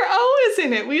Sandra Oh is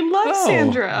in it. We love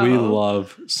Sandra Oh. We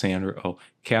love Sandra Oh.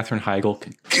 Katherine Heigl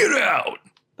can get out.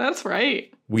 That's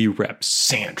right. We rep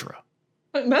Sandra.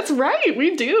 That's right.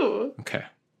 We do. Okay.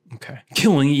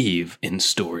 Killing Eve in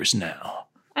stores now.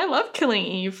 I love Killing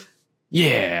Eve.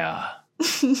 Yeah.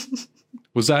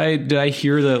 Did I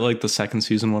hear that like the second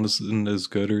season wasn't as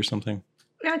good or something?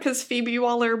 Yeah, because Phoebe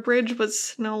Waller-Bridge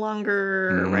was no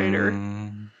longer a writer.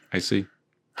 I see.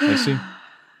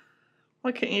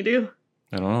 What can you do?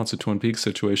 I don't know. It's a Twin Peaks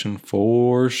situation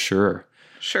for sure.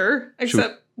 Sure.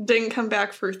 Except didn't come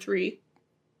back for 3.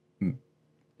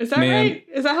 Is that right?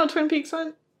 Is that how Twin Peaks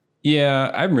went?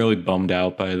 Yeah, I'm really bummed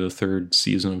out by the 3rd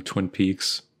season of Twin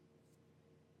Peaks.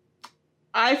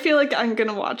 I feel like I'm going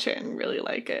to watch it and really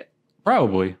like it.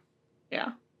 Probably.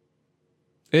 Yeah.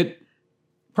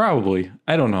 Probably.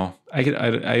 I don't know.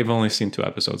 I've only seen 2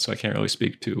 episodes, so I can't really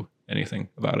speak to anything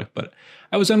about it, but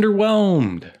I was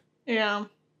underwhelmed. Yeah.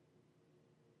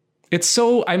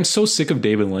 I'm so sick of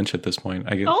David Lynch at this point.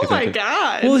 My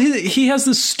God. Well, he has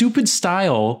this stupid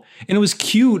style, and it was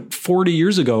cute 40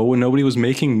 years ago when nobody was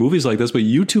making movies like this, but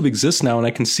YouTube exists now, and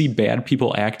I can see bad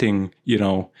people acting,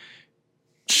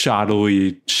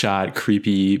 shoddily shot,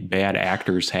 creepy, bad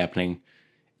actors happening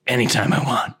anytime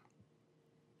I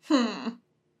want.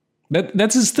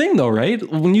 That's his thing, though, right?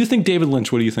 When you think David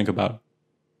Lynch, what do you think about?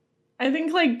 I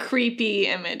think, like, creepy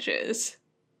images.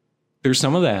 There's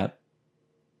some of that.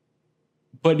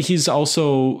 But his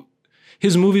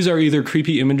movies are either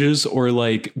creepy images or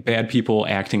like bad people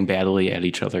acting badly at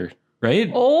each other, right?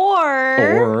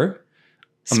 Or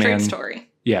Straight Story.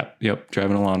 Yeah, yep,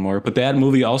 driving a lawnmower. But that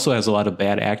movie also has a lot of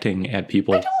bad acting at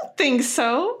people. I don't think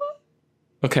so.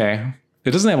 Okay. It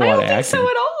doesn't have a lot of acting. I don't think so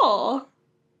at all.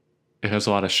 It has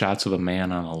a lot of shots of a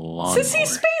man on a lawnmower. Sissy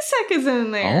Spacek is in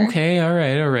there. Okay, all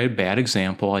right. Bad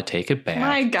example. I take it back.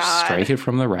 My God. Strike it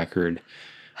from the record.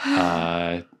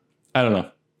 I don't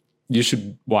know. You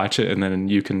should watch it and then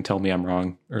you can tell me I'm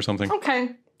wrong or something. Okay.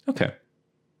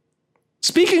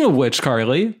 Speaking of which,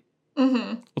 Carly,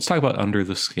 let's talk about Under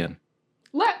the Skin.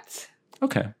 Let's.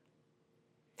 Okay.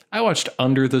 I watched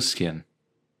Under the Skin.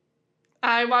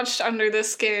 I watched Under the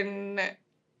Skin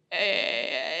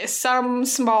some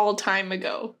small time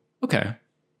ago. Okay.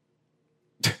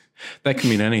 That can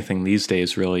mean anything these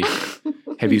days, really.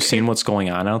 Have you seen what's going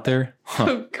on out there? Huh.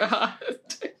 Oh, God.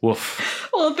 Woof.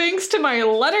 Well, thanks to my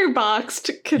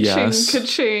Letterboxd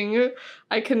ka-ching,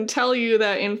 I can tell you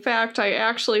that, in fact, I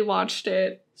actually watched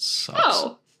it,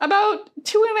 about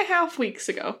 2.5 weeks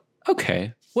ago.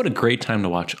 Okay. What a great time to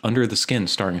watch Under the Skin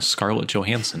starring Scarlett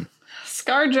Johansson.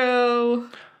 ScarJo.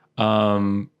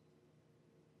 Not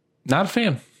a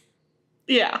fan.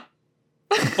 Yeah.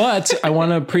 But I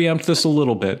want to preempt this a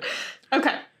little bit.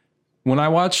 Okay. When I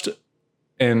watched,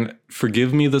 and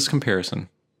forgive me this comparison.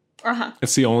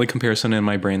 It's the only comparison in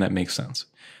my brain that makes sense.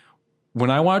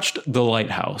 When I watched The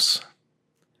Lighthouse.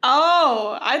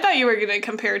 Oh, I thought you were going to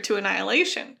compare it to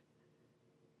Annihilation.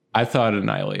 I thought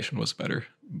Annihilation was better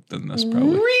than this,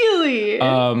 probably. Really?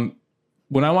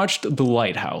 When I watched The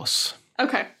Lighthouse.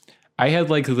 Okay. I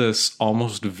had like this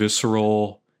almost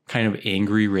visceral kind of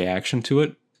angry reaction to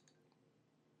it.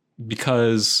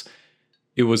 Because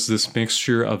it was this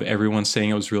mixture of everyone saying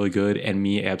it was really good and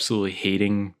me absolutely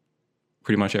hating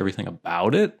pretty much everything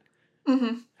about it.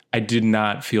 I did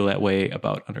not feel that way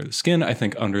about Under the Skin. I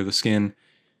think Under the Skin,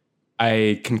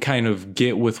 I can kind of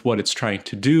get with what it's trying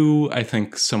to do. I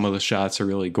think some of the shots are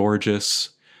really gorgeous.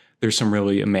 There's some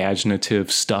really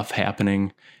imaginative stuff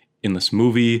happening in this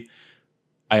movie.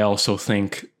 I also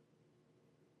think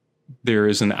there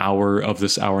is an hour of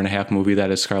this hour and a half movie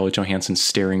that is Scarlett Johansson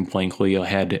staring blankly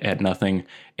ahead at nothing.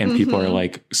 And people are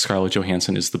like, Scarlett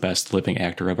Johansson is the best living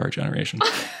actor of our generation.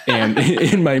 And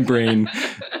in my brain,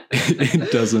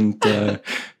 it doesn't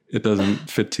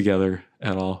fit together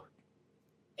at all.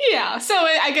 Yeah. So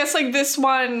I guess like this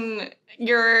one,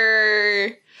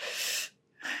 whereas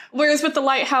with The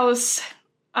Lighthouse,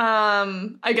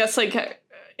 I guess like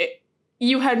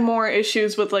you had more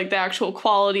issues with like the actual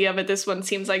quality of it. This one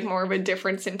seems like more of a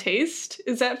difference in taste.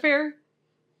 Is that fair?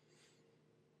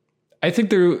 I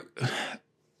think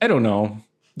I don't know.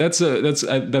 That's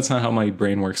not how my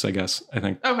brain works, I guess. I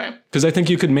think. Okay. Because I think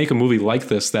you could make a movie like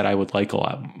this that I would like a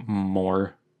lot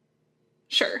more.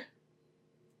 Sure.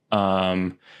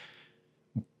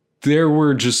 There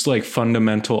were just like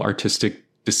fundamental artistic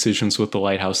decisions with The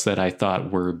Lighthouse that I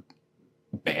thought were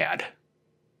bad.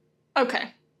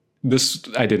 Okay. This,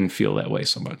 I didn't feel that way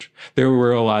so much. There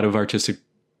were a lot of artistic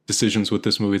decisions with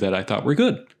this movie that I thought were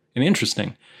good and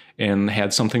interesting and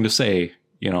had something to say,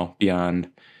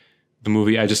 beyond the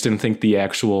movie. I just didn't think the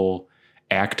actual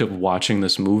act of watching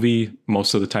this movie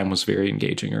most of the time was very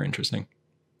engaging or interesting.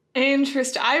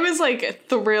 Interesting. I was like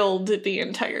thrilled the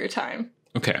entire time.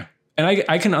 Okay. And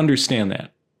I can understand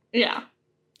that. Yeah.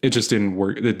 It just didn't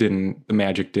work. The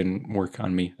magic didn't work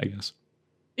on me, I guess.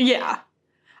 Yeah.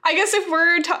 I guess if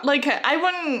we're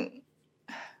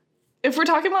if we're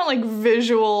talking about like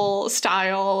visual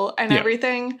style and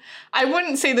everything, I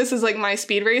wouldn't say this is like my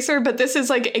Speed Racer, but this is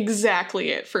like exactly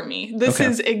it for me. This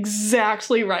is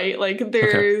exactly right. Like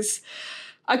there's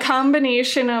a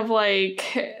combination of like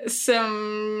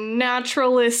some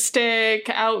naturalistic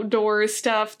outdoor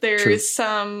stuff. There's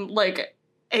some like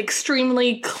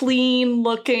extremely clean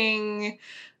looking,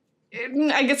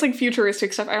 I guess like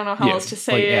futuristic stuff. I don't know how else to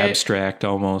say like it. Abstract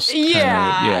almost.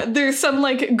 Yeah. There's some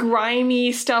like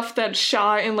grimy stuff that's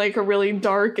shot in like a really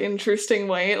dark, interesting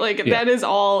way. Like that is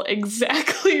all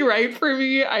exactly right for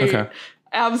me. I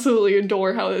absolutely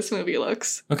adore how this movie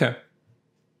looks. Okay.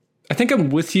 I think I'm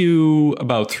with you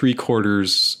about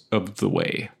 3/4 of the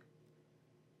way.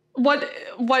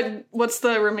 What's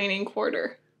the remaining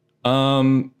quarter?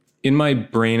 In my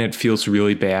brain, it feels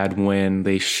really bad when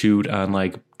they shoot on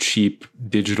like cheap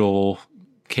digital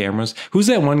cameras. Who's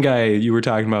that one guy you were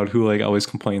talking about who like always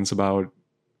complains about?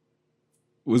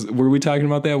 Were we talking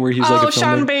about that? Where he's like a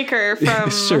Sean Baker from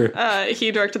sure. He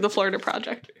directed the Florida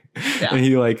Project. Yeah. And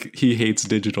he hates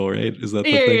digital, right? Is that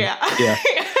the thing? Yeah.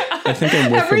 I think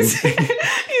I'm with him.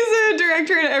 He's a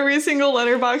director, and every single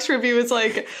Letterboxd review is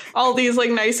like all these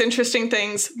like nice, interesting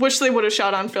things. Wish they would have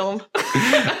shot on film.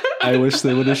 I wish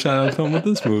they would have shot on film with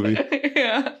this movie.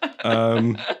 Yeah. I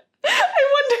wonder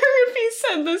if he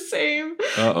said the same.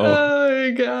 Oh my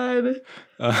god.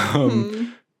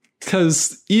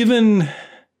 Because even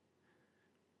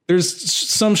there's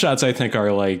some shots I think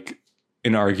are like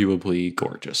inarguably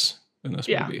gorgeous in this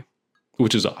movie,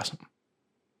 which is awesome.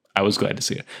 I was glad to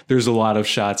see it. There's a lot of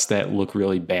shots that look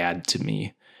really bad to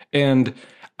me. And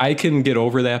I can get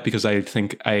over that because I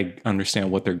think I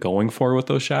understand what they're going for with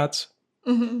those shots.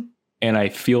 Mm-hmm. And I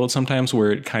feel it sometimes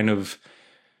where it kind of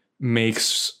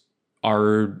makes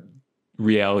our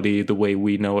reality, the way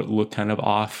we know it, look kind of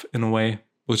off in a way,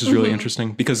 which is really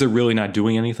interesting because they're really not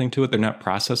doing anything to it. They're not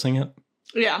processing it.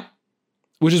 Yeah.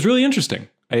 Which is really interesting.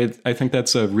 I think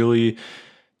that's a really...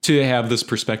 to have this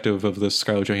perspective of the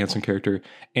Scarlett Johansson character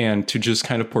and to just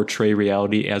kind of portray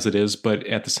reality as it is, but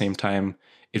at the same time,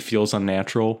 it feels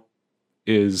unnatural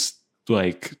is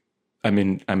like, I'm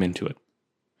into it.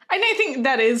 And I think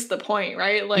that is the point,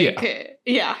 right? Like,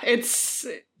 it's,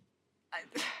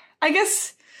 I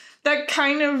guess that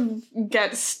kind of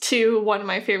gets to one of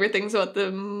my favorite things about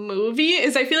the movie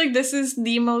is I feel like this is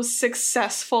the most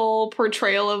successful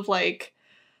portrayal of like,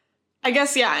 I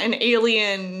guess, an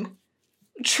alien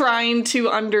trying to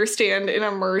understand and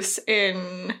immerse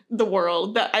in the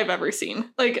world that I've ever seen.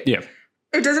 Like,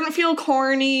 it doesn't feel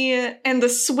corny, and the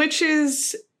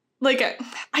switches, like,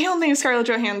 I don't think Scarlett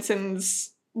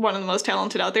Johansson's one of the most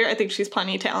talented out there. I think she's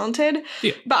plenty talented.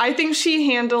 Yeah. But I think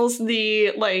she handles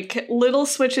the, like, little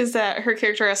switches that her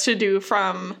character has to do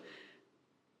from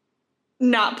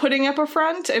not putting up a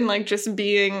front and, like, just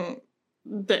being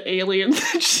the alien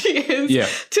that she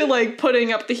is to like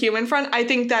putting up the human front. I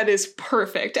think that is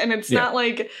perfect, and it's not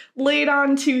like laid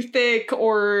on too thick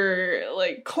or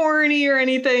like corny or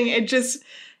anything. It just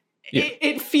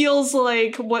it feels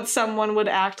like what someone would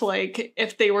act like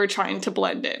if they were trying to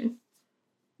blend in,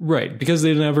 right? Because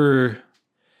they never,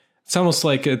 it's almost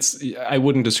like I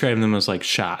wouldn't describe them as like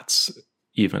shots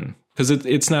even, because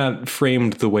it's not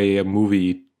framed the way a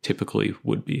movie typically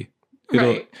would be.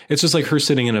 It's just like her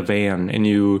sitting in a van and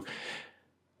you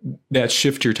that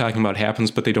shift you're talking about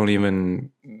happens, but they don't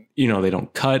even, they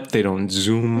don't cut, they don't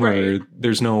zoom, or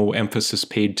there's no emphasis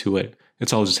paid to it.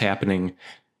 It's all just happening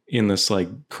in this like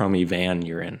crummy van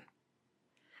you're in.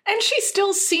 And she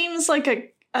still seems like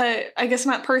a I guess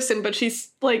not person, but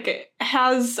she's like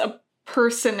has a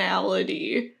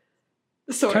personality,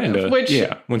 sort of. Which,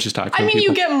 when she's talking. I mean,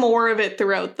 you get more of it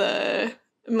throughout the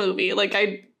movie. Like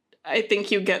I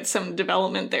think you get some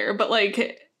development there, but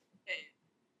like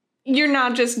you're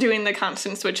not just doing the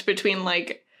constant switch between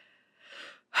like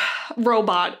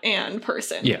robot and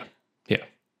person. Yeah.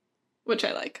 Which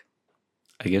I like.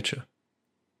 I get you.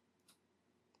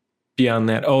 Beyond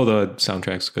that, the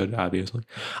soundtrack's good, obviously.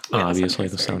 Yeah, obviously,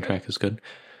 the soundtrack is good.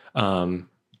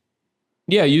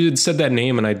 You had said that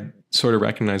name, and I sort of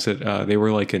recognized it. They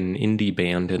were like an indie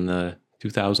band in the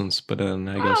 2000s, but then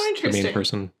I guess the main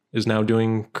person is now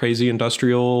doing crazy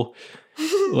industrial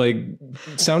like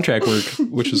soundtrack work,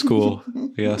 which is cool,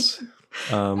 I guess.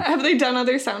 Have they done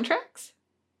other soundtracks?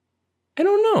 I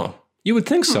don't know. You would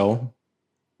think so.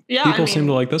 Yeah, people seem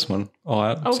to like this one a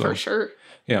lot. Oh, so. For sure.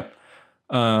 Yeah.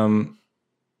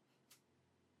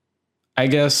 I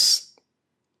guess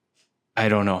I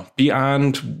don't know.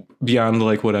 Beyond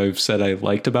like what I've said I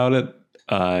liked about it,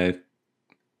 I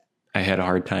had a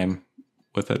hard time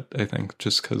with it, I think,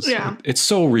 just because it's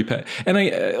so and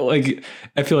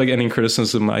I feel like any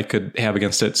criticism I could have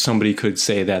against it, somebody could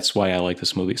say that's why I like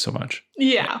this movie so much.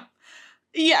 Yeah,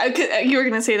 you were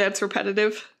gonna say that's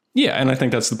repetitive. Yeah, and I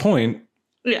think that's the point.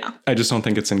 Yeah, I just don't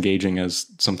think it's engaging as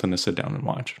something to sit down and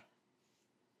watch.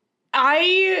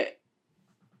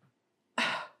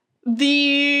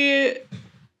 The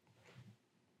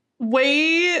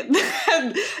way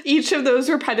that each of those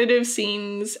repetitive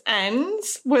scenes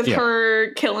ends with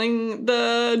her killing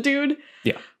the dude.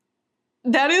 Yeah.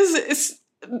 That is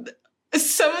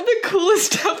some of the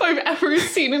coolest stuff I've ever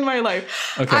seen in my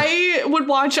life. Okay. I would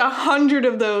watch 100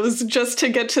 of those just to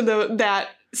get to that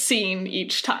scene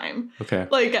each time. Okay.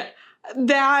 Like,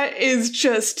 that is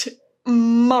just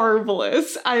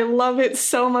marvelous. I love it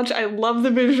so much. I love the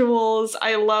visuals.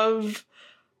 I love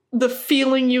the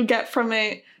feeling you get from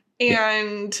it.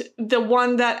 And the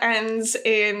one that ends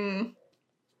in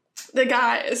the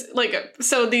guys, like,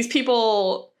 so these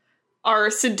people are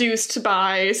seduced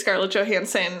by Scarlett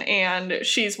Johansson and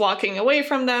she's walking away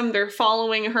from them. They're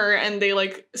following her and they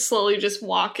like slowly just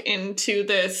walk into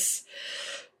this,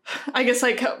 I guess,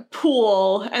 like a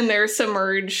pool, and they're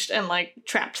submerged and like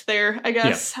trapped there, I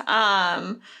guess.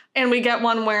 Yeah. And we get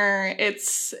one where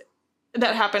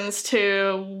that happens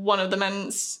to one of the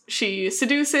men she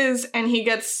seduces, and he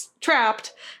gets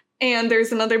trapped, and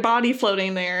there's another body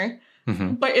floating there.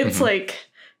 Mm-hmm. But it's like,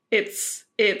 it's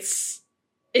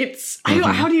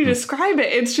how do you describe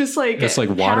it? It's just like, it's like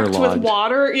waterlogged with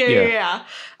water. Yeah.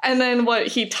 And then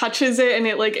he touches it and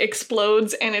it like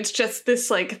explodes, and it's just this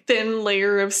like thin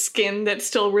layer of skin that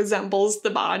still resembles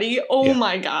the body. Oh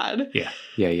my God. Yeah.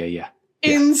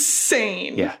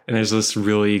 Insane. Yeah. And there's this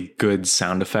really good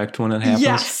sound effect when it happens.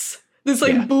 Yes. This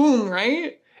like boom,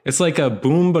 right? It's like a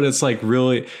boom, but it's like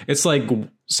really, it's like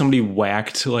somebody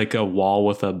whacked like a wall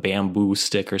with a bamboo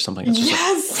stick or something. It's just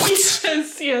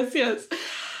yes.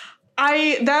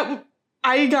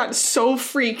 I got so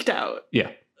freaked out.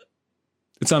 Yeah.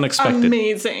 It's unexpected.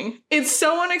 Amazing. It's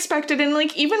so unexpected. And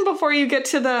like, even before you get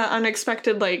to the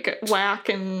unexpected, like whack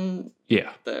and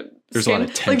there's a lot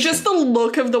of tension. Like, just the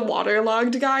look of the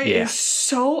waterlogged guy is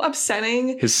so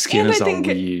upsetting. His skin is all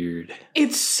weird.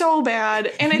 It's so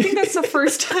bad. And I think that's the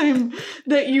first time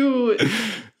that you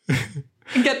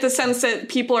get the sense that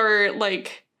people are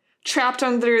like trapped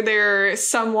under there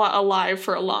somewhat alive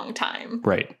for a long time.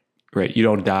 Right. You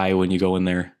don't die when you go in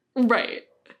there. Right.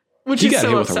 Which is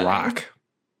so upsetting. He got hit with a rock.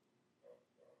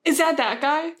 Is that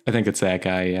guy? I think it's that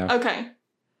guy, yeah. Okay.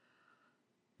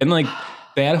 And like,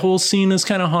 that whole scene is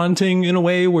kind of haunting in a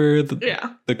way where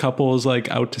the couple is like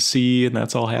out to sea and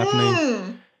that's all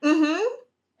happening. Mm-hmm.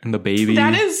 And the baby.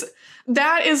 That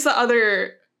is the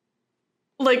other,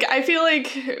 like, I feel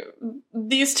like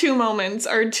these two moments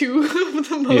are two of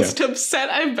the most upset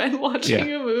I've been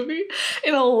watching a movie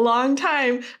in a long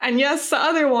time. And yes, the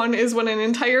other one is when an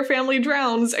entire family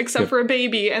drowns except for a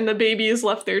baby, and the baby is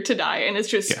left there to die and it's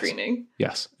just screaming.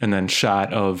 Yes. And then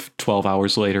shot of 12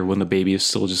 hours later when the baby is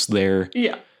still just there.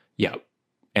 Yeah. Yeah.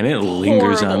 And it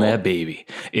lingers on that baby.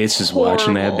 It's just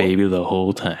watching that baby the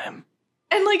whole time.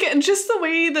 And, like, just the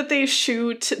way that they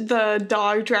shoot the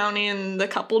dog drowning and the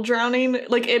couple drowning,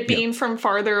 like, it being from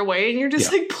farther away, and you're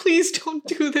just like, please don't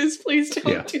do this. Please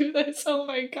don't do this. Oh,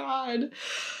 my God.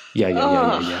 Yeah. And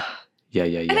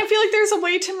I feel like there's a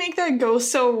way to make that go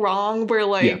so wrong where,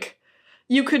 like,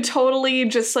 you could totally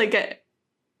just, like,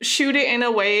 shoot it in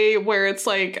a way where it's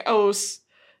like,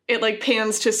 it like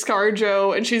pans to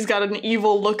ScarJo and she's got an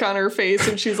evil look on her face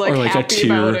and she's like, or like happy a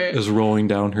tear about it. is rolling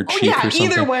down her cheek or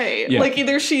something. Either way. Yeah. Like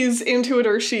either she's into it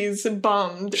or she's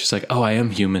bummed. She's like, oh, I am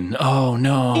human. Oh,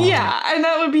 no. Yeah, and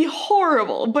that would be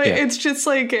horrible. But Yeah. it's just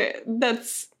like,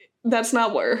 that's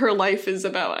not what her life is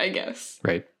about, I guess.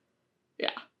 Right.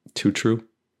 Yeah. Too true.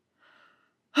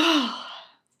 I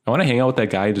want to hang out with that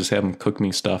guy, just have him cook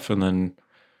me stuff, and then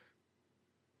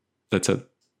that's it.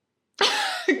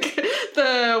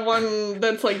 The one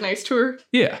that's like nice to her.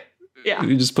 Yeah. Yeah.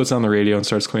 He just puts on the radio and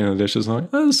starts cleaning the dishes. I'm like,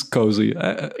 oh, this is cozy.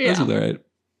 This is all right.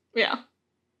 Yeah.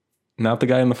 Not the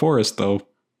guy in the forest, though.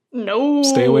 No.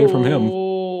 Stay away from him.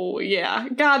 Yeah.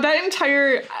 God, that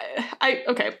entire...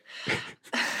 Okay.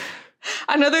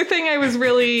 Another thing I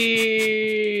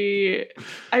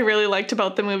really liked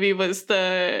about the movie was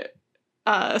the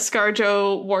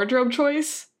ScarJo wardrobe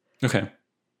choice. Okay.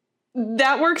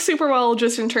 That works super well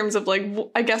just in terms of, like,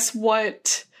 I guess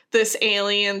what this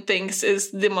alien thinks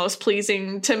is the most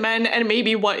pleasing to men, and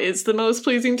maybe what is the most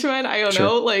pleasing to men. I don't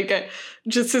know. Like,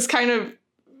 just this kind of,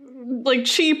 like,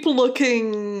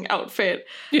 cheap-looking outfit.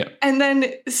 Yeah. And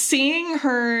then seeing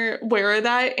her wear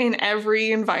that in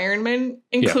every environment,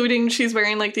 including she's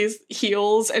wearing, like, these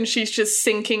heels, and she's just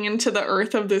sinking into the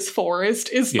earth of this forest,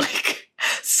 is, like,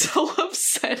 so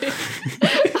upsetting.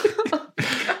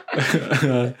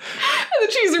 And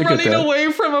she's running away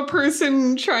from a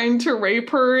person trying to rape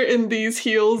her in these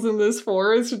heels in this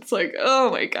forest. It's like,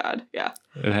 oh my god. Yeah.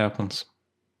 It happens.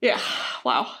 Yeah.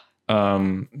 Wow.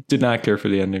 Did not care for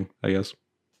the ending, I guess.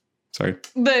 Sorry.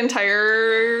 The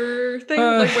entire thing?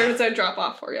 Like, where does that drop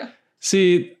off for you?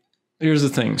 See, here's the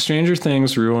thing. Stranger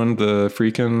Things ruined the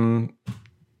freaking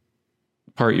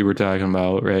part you were talking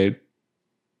about, right?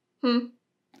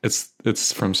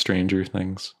 It's from Stranger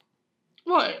Things.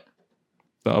 What?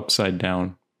 The upside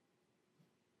down.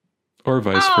 Or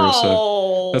vice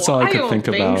versa. That's all I could think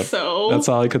about. So. That's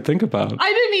all I could think about.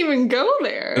 I didn't even go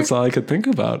there. That's all I could think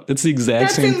about. It's the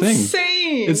exact same thing. That's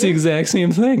insane. It's the exact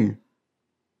same thing.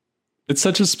 It's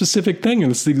such a specific thing,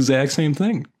 and it's the exact same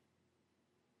thing.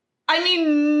 I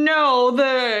mean, no,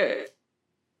 the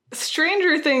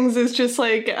Stranger Things is just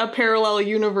like a parallel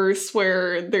universe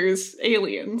where there's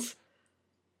aliens.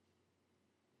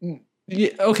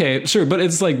 Yeah, okay, sure, but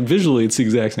it's like visually, it's the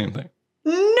exact same thing.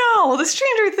 No, the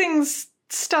Stranger Things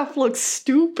stuff looks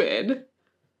stupid.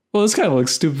 Well, this kind of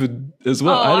looks stupid as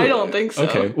well. Oh, I don't think so.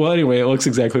 Okay, well, anyway, it looks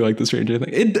exactly like the Stranger Thing.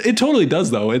 It totally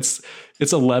does, though. It's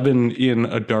 11 in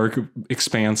a dark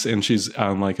expanse, and she's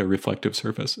on like a reflective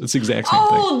surface. It's the exact same thing.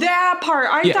 Oh, that part.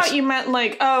 I thought Yes. you meant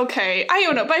like, okay. I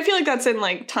don't know, but I feel like that's in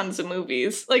like tons of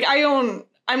movies. Like, I'm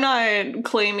not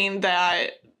claiming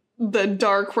that the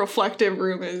dark reflective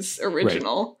room is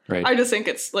original. Right. I just think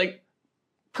it's like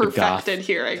perfected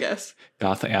here, I guess.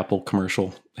 Goth Apple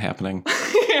commercial happening.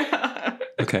 Yeah.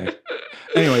 Okay.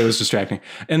 Anyway, it was distracting.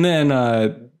 And then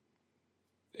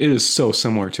it is so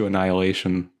similar to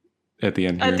Annihilation at the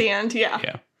end here. At the end, yeah.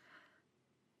 Yeah.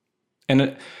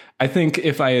 And I think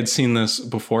if I had seen this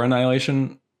before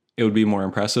Annihilation, it would be more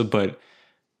impressive. But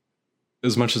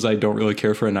as much as I don't really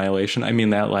care for Annihilation, I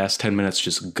mean, that last 10 minutes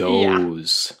just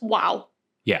goes. Yeah. Wow.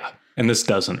 Yeah. And this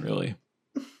doesn't really.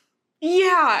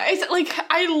 Yeah. It's like,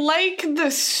 I like the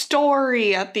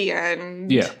story at the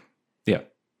end. Yeah. Yeah.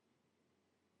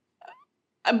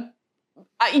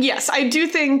 Yes, I do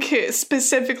think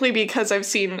specifically because I've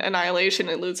seen Annihilation,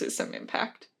 it loses some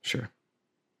impact. Sure.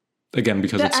 Again,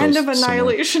 because the it's so end of similar.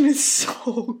 Annihilation is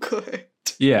so good.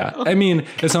 Yeah. I mean,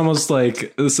 it's almost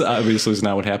like, this obviously is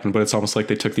not what happened, but it's almost like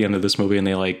they took the end of this movie and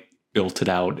they like built it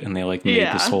out and they like made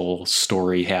this whole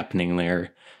story happening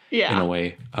there in a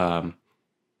way.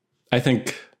 I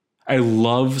think I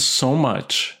love so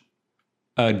much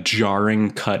a jarring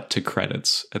cut to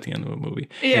credits at the end of a movie.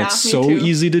 Yeah, and it's me so too.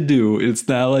 easy to do. It's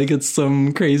not like it's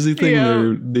some crazy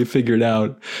thing they figured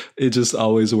out. It just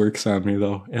always works on me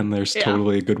though. And there's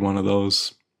totally a good one of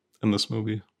those in this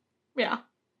movie. Yeah.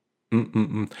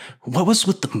 What was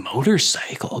with the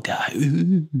motorcycle guy?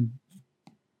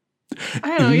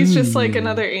 I don't know, he's just like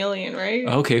another alien, right?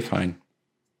 Okay, fine.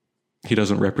 He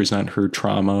doesn't represent her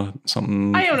trauma,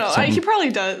 something. I don't know. something. He probably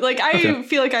does. Like, I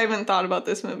feel like I haven't thought about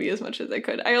this movie as much as I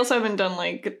could. I also haven't done,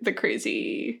 like, the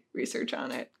crazy research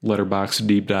on it. Letterbox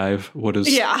deep dive. What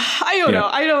is... Yeah, I don't know.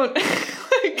 I don't...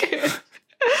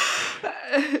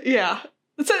 like, yeah.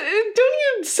 So, don't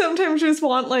you sometimes just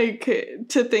want, like,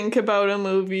 to think about a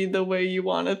movie the way you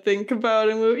want to think about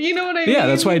a movie? You know what I mean? Yeah,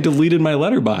 that's why I deleted my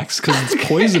Letterbox, because it's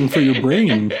poison for your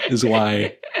brain, is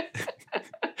why.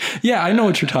 Yeah, I know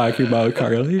what you're talking about,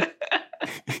 Carly.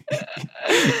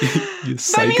 You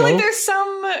psycho. But I mean, like, there's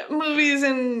some movies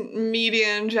and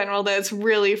media in general that's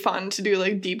really fun to do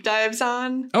like deep dives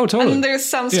on. Oh, totally. And there's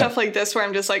some stuff like this where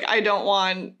I'm just like, I don't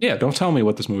want. Yeah, don't tell me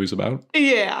what this movie's about.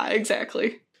 Yeah,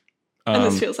 exactly. And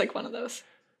this feels like one of those.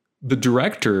 The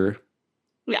director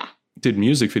did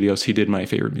music videos. He did my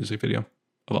favorite music video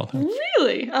of all time.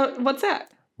 Really? What's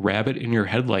that? Rabbit in Your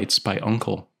Headlights by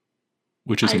Uncle,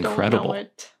 which is incredible. Don't know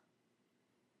it.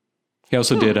 He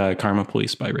also did Karma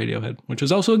Police by Radiohead, which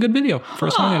is also a good video for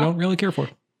a song I don't really care for.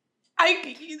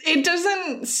 It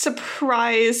doesn't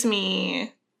surprise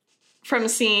me from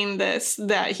seeing this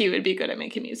that he would be good at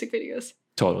making music videos.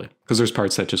 Totally. Because there's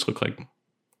parts that just look like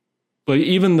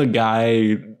even the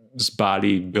guy's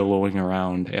body billowing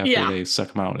around after they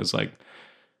suck him out is like,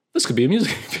 this could be a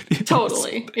music video.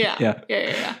 Totally.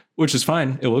 Yeah. Which is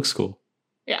fine. It looks cool.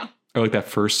 Yeah. Or like that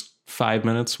first 5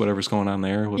 minutes, whatever's going on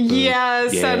there. With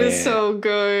that is so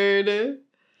good.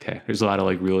 Okay. There's a lot of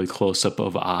like really close up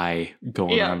of eye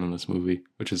going on in this movie,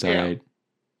 which is all right.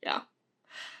 Yeah.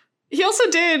 He also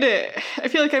did, I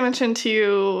feel like I mentioned to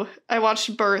you, I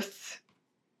watched Birth.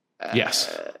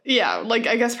 Yes. Yeah. Like,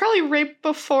 I guess probably right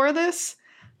before this.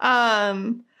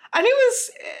 And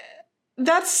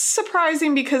that's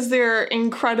surprising because they're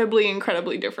incredibly,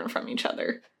 incredibly different from each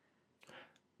other.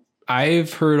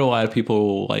 I've heard a lot of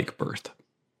people like Birth.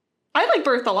 I like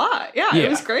Birth a lot. Yeah, it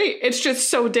was great. It's just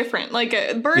so different. Like,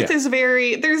 Birth is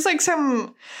there's like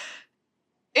some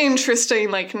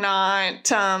interesting, like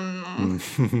not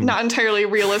entirely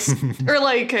realistic, or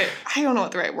like, I don't know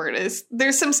what the right word is.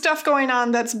 There's some stuff going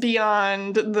on that's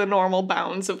beyond the normal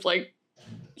bounds of like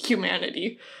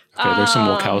humanity. Okay, there's some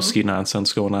Wachowski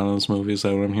nonsense going on in this movie. Is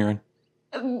that what I'm hearing?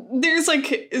 There's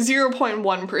like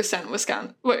 0.1%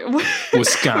 Wisconsin.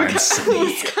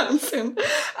 Wisconsin.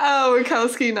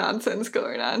 Wachowski nonsense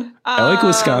going on. I like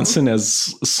Wisconsin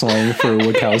as slang for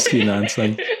Wachowski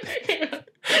nonsense.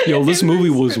 Yo, this movie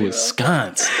was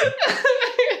Wisconsin.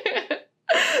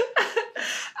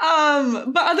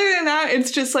 But other than that,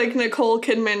 it's just like Nicole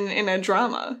Kidman in a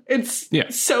drama. It's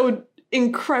so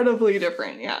incredibly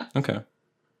different. Yeah. Okay.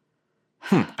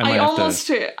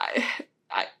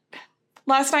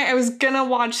 Last night I was gonna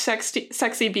watch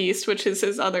Sexy Beast, which is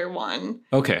his other one.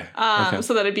 Okay.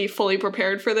 So that I'd be fully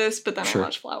prepared for this, but then I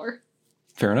watched Flower.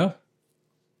 Fair enough.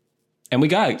 And we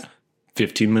got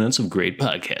 15 minutes of great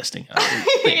podcasting.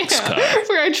 Thanks, Carl.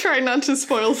 Where I try not to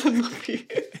spoil the movie.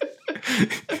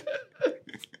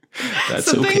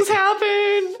 Things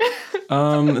happen.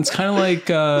 It's kind of like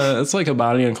it's like a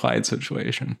Bonnie and Clyde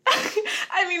situation.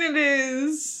 I mean, it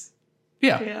is.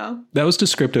 Yeah. That was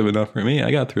descriptive enough for me.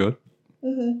 I got through it.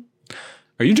 Mm-hmm.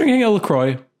 Are you drinking a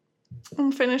LaCroix?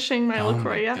 I'm finishing my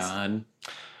LaCroix, yes.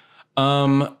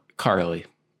 God. Carly,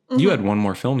 you had one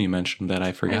more film you mentioned that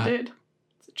I forgot. I did.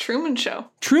 It's a Truman Show.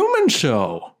 Truman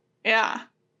Show? Yeah.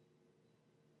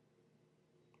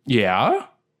 Yeah?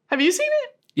 Have you seen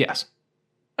it? Yes.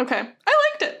 Okay.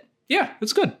 I liked it. Yeah,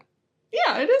 it's good.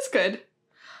 Yeah, it is good.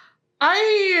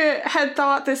 I had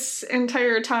thought this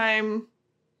entire time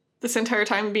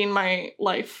being my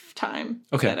lifetime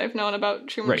that I've known about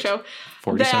Truman Show.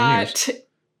 47 years.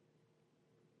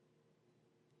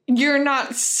 You're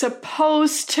not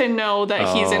supposed to know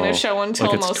that he's in a show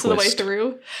until most of the way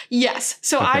through. Yes.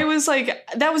 So I was like,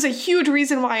 that was a huge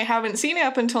reason why I haven't seen it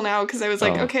up until now, because I was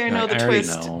like, okay, I know the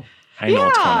twist. I know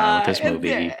what's going on with this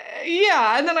movie.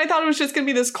 Yeah, and then I thought it was just going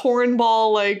to be this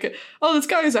cornball, like, oh, this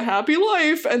guy has a happy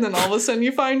life, and then all of a sudden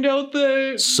you find out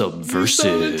that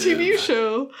subversive it's a TV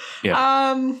show.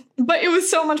 Yeah. But it was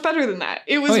so much better than that.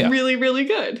 It was really, really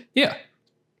good. Yeah.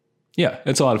 Yeah,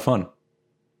 it's a lot of fun.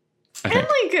 And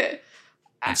like,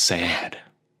 and sad.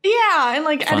 Yeah, and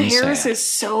like Ed Harris is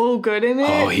so good in it.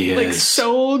 Oh, he is. Like,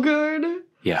 so good.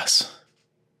 Yes.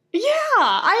 Yeah,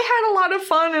 I had a lot of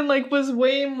fun and like was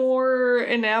way more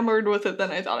enamored with it than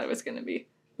I thought I was going to be.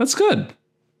 That's good.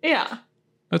 Yeah.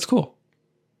 That's cool.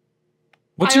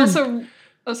 What's your Jim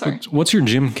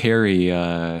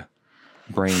Carrey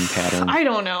brain pattern? I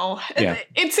don't know. Yeah.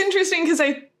 It's interesting because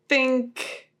I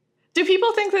think... Do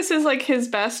people think this is like his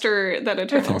best, or that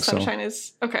Eternal Sunshine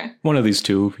is... Okay. One of these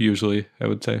two, usually, I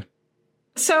would say.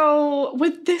 So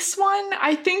with this one,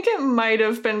 I think it might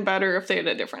have been better if they had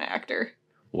a different actor.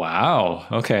 Wow.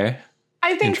 Okay.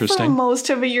 I think for most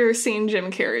of it, you're seeing Jim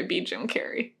Carrey be Jim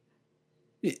Carrey.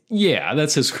 Yeah,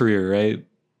 that's his career, right?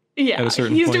 Yeah, he's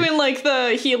point. Doing like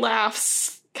he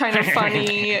laughs kind of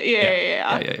funny.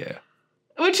 Yeah.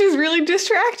 Which is really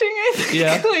distracting, I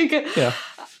think. Yeah.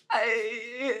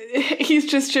 He's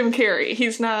just Jim Carrey.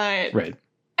 He's not... Right.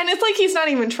 And it's like he's not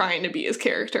even trying to be his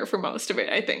character for most of it,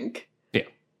 I think. Yeah.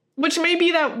 Which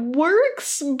maybe that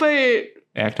works, but...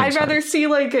 I'd rather see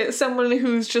like someone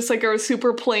who's just like a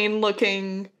super plain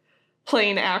looking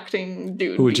plain acting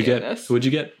dude. Who would you be in get? this. Who would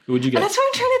you get? Who would you get? That's what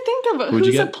I'm trying to think of. Who'd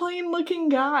you Who's a get? plain looking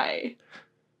guy?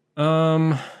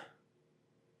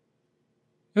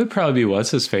 It would probably be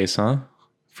what's his face, huh?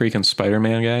 Freaking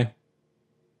Spider-Man guy.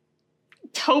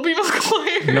 Tobey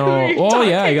Maguire. No. Oh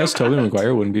yeah, I guess Tobey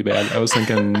Maguire wouldn't be bad. I was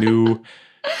thinking new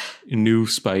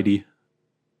Spidey.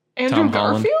 Andrew Tom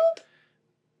Holland. Garfield?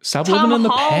 Stop Tom living in the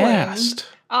Holland. past.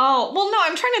 Oh, well, no,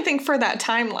 I'm trying to think for that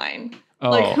timeline. Oh.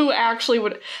 Like, who actually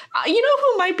would... you know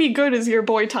who might be good is your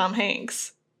boy Tom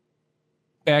Hanks.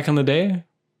 Back in the day?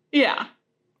 Yeah.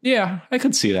 Yeah, I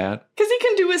could see that. Because he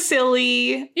can do a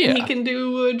silly. Yeah. He can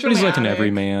do a dramatic. But he's like an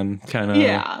everyman kind of.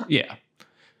 Yeah. Yeah.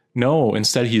 No,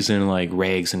 instead he's in like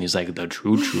rags and he's like, the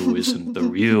true isn't the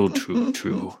real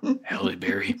true. Halle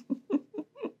Berry.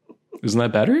 Isn't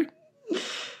that better?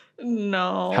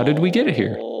 No. How did we get it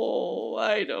here?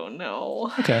 I don't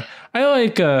know. Okay. I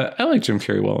like Jim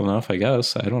Carrey well enough, I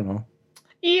guess. I don't know.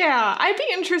 Yeah, I'd be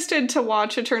interested to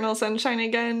watch Eternal Sunshine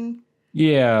again.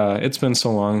 Yeah, it's been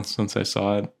so long since I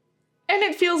saw it. And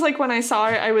it feels like when I saw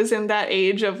it, I was in that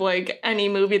age of like any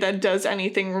movie that does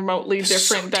anything remotely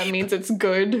different, that means it's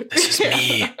good. This is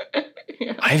me.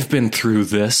 Yeah. I've been through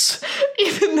this.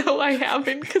 Even though I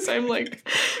haven't, because I'm like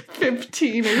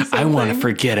 15 or something. I want to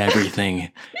forget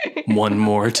everything one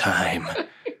more time.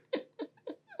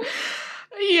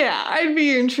 Yeah, I'd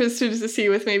be interested to see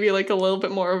with maybe like a little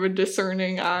bit more of a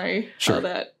discerning eye Sure. how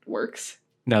that works.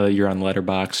 Now that you're on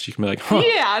Letterboxd, you can be like, huh.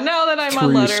 Yeah, now that I'm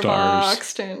on 3 Letterboxd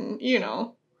stars. and, you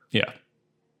know. Yeah.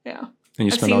 Yeah. And you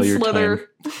I've spend seen all your Slither.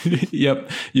 time. Yep.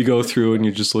 You go through and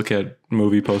you just look at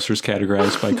movie posters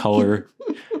categorized by color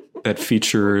that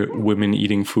feature women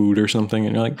eating food or something.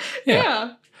 And you're like, yeah,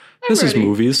 I'm this is ready.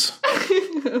 movies.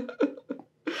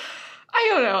 I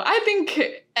don't know. I think,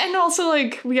 and also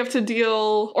like we have to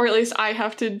deal, or at least I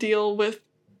have to deal with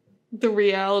the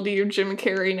reality of Jim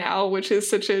Carrey now, which is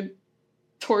such a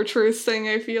torturous thing,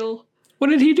 I feel. What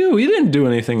did he do? He didn't do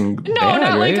anything No, bad,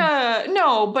 not right? like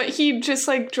no, but he just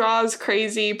like draws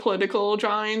crazy political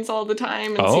drawings all the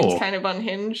time and Oh. seems kind of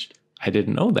unhinged. I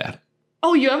didn't know that.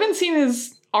 Oh, you haven't seen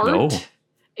his art? No.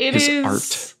 It His is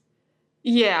art.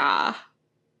 Yeah.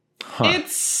 Huh.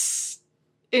 It's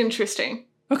interesting.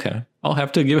 Okay. I'll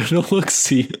have to give it a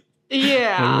look-see.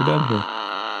 Yeah. When we're done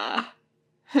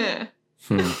Huh.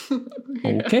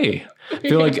 Okay. I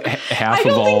feel like half I of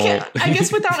don't all... think I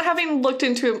guess without having looked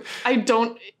into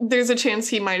him, there's a chance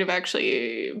he might have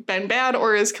actually been bad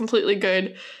or is completely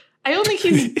good. I don't think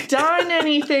he's done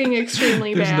anything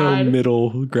extremely There's bad. no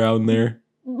middle ground there.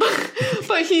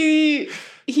 But he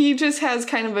just has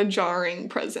kind of a jarring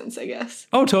presence, I guess.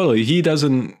 Oh, totally. He's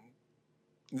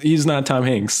not Tom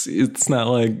Hanks. It's not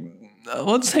like,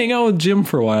 let's hang out with Jim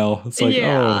for a while. It's like,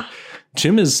 Yeah. oh,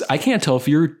 Jim is, I can't tell if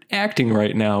you're acting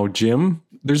right now, Jim.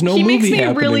 There's no He movie makes me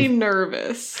happening. really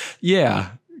nervous.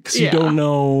 Yeah. Because you Yeah. don't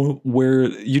know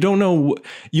you don't know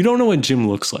what Jim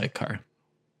looks like, Car.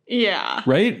 Yeah.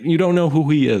 Right? You don't know who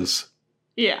he is.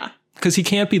 Yeah. Because he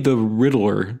can't be the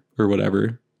Riddler or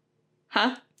whatever.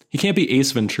 Huh? He can't be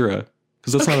Ace Ventura.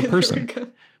 Because that's not a Okay, there we person. go.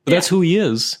 But that's who he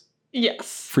is.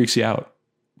 Yes. Freaks you out.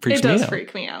 Freaks It me does out.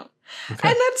 freak me out. Okay.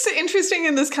 And that's interesting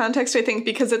in this context, I think,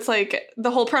 because it's like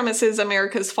the whole premise is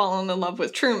America's fallen in love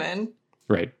with Truman.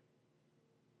 Right.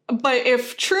 But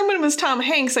if Truman was Tom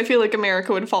Hanks, I feel like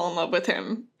America would fall in love with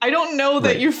him. I don't know that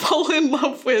Right. you fall in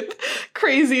love with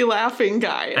crazy laughing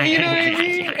guy. You know what I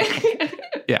mean?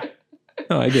 Yeah.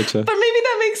 No, I get you. But maybe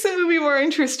that makes the movie more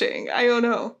interesting. I don't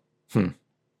know.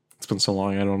 It's been so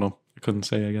long, I don't know. I couldn't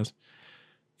say, I guess.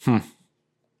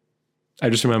 I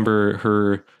just remember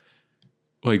her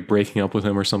like breaking up with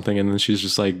him or something, and then she's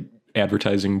just like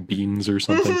advertising beans or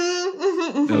something.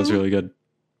 That was really good.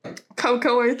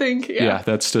 Coco, I think. Yeah,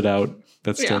 that stood out.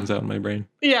 That Yeah. stands out in my brain.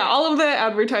 Yeah, all of the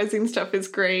advertising stuff is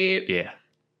great. Yeah.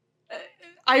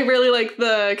 I really like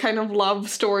the kind of love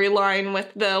storyline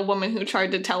with the woman who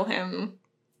tried to tell him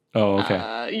Oh,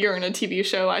 okay. you're in a TV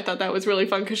show. I thought that was really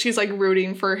fun because she's like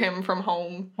rooting for him from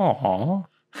home. Aw.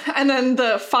 And then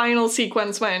the final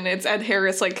sequence when it's Ed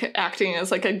Harris like acting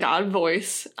as like a god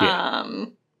voice. Yeah.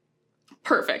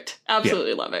 Perfect.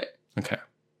 Absolutely love it. Okay.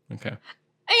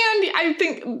 And I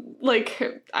think, like,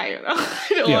 I don't know, I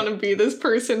don't Yeah. want to be this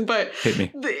person, but Hit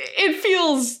me. it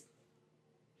feels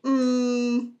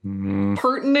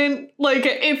pertinent. Like,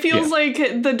 it feels like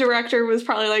the director was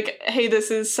probably like, hey,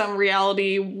 this is some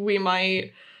reality we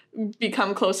might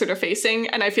become closer to facing.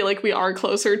 And I feel like we are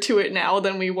closer to it now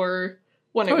than we were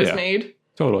when it was made.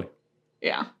 Totally.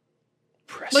 Yeah.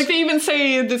 Press. Like, they even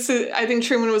say this is, I think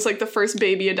Truman was like the first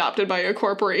baby adopted by a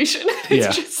corporation. It's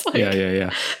Yeah. just like, yeah.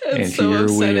 it's And so here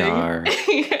we upsetting. are.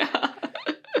 Yeah.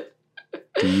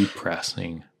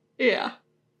 Depressing. Yeah.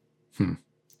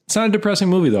 It's not a depressing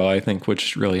movie, though, I think,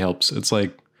 which really helps. It's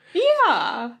like,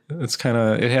 Yeah. it's kind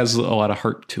of, it has a lot of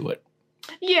heart to it.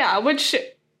 Yeah, which,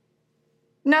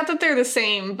 not that they're the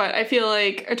same, but I feel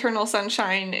like Eternal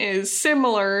Sunshine is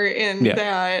similar in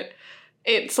that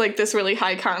it's like this really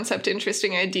high concept,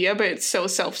 interesting idea, but it's so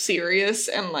self-serious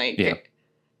and like... Yeah.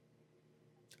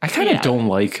 I kind of don't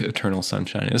like Eternal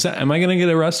Sunshine. Am I going to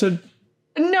get arrested?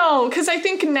 No, because I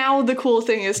think now the cool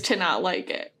thing is to not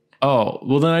like it. Oh,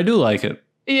 well then I do like it.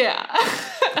 Yeah.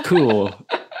 Cool.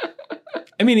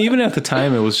 I mean, even at the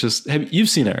time, it was just... You've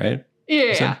seen it, right?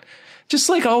 Yeah. Just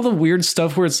like all the weird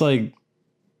stuff where it's like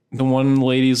the one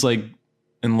lady's like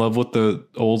in love with the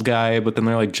old guy, but then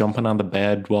they're like jumping on the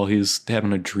bed while he's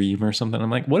having a dream or something.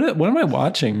 I'm like, what am I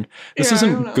watching? This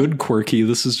isn't good quirky.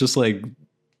 This is just like,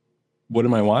 what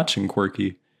am I watching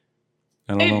quirky?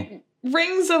 I don't know.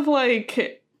 Rings of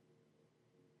like...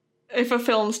 if a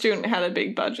film student had a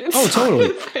big budget. Oh,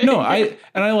 totally. No, I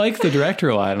like the director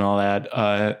a lot and all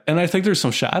that. And I think there's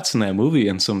some shots in that movie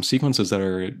and some sequences that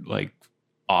are like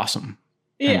awesome.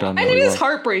 Yeah, and it is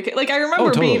heartbreaking. Like I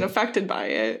remember being affected by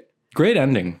it. Great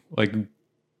ending. Like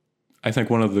I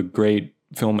think one of the great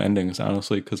film endings,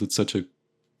 honestly, because it's such a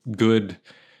good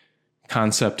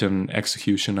concept and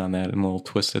execution on that and a little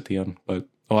twist at the end. But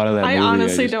a lot of that I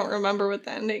honestly don't remember what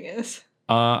the ending is.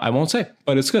 I won't say,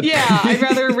 but it's good. Yeah, I'd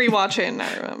rather rewatch it and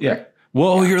not remember. Yeah.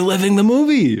 Whoa, you're living the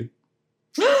movie.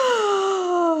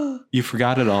 You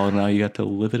forgot it all, and now you got to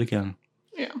live it again.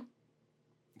 Yeah.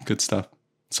 Good stuff.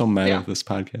 So meta this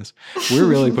podcast. We're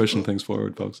really pushing things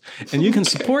forward, folks. And you can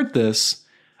support this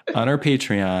on our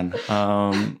Patreon.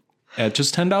 At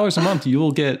just $10 a month, you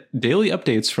will get daily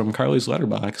updates from Carly's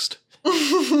Letterboxd.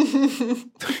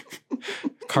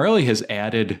 Carly has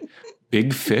added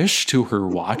Big Fish to her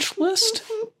watch list?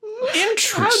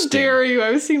 Interesting. How dare you?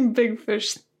 I've seen Big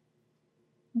Fish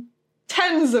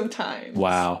tens of times.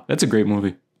 Wow. That's a great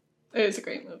movie. It is a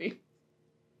great movie.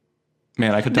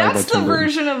 Man, I could talk about That's the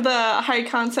version of the high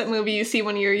concept movie you see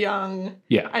when you're young.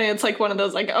 Yeah. And it's like one of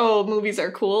those like, oh, movies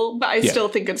are cool, but I still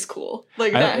think it's cool.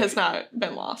 Like that has not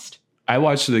been lost. I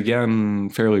watched it again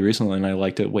fairly recently and I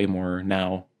liked it way more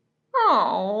now.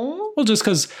 Oh. Well, just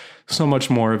because so much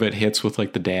more of it hits with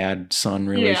like the dad-son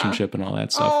relationship and all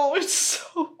that stuff. Oh, it's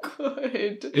so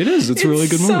good. It is. It's a really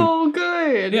good movie. So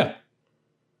good. Yeah.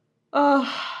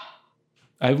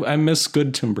 I miss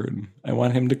good Tim Burton. I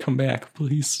want him to come back,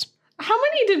 please. How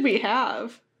many did we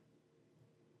have?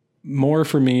 More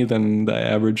for me than the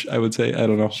average, I would say. I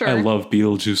don't know. Sure. I love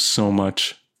Beetlejuice so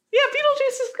much. Yeah,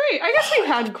 Beetlejuice is great. I guess we've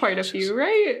had quite a few,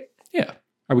 right? Yeah.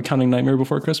 Are we counting Nightmare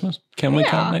Before Christmas? Can we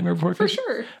count Nightmare Before Christmas?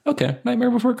 For sure. Okay. Nightmare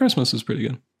Before Christmas is pretty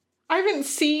good. I haven't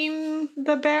seen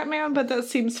the Batman, but that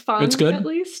seems fun. It's good. At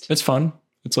least. It's fun.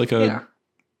 It's like a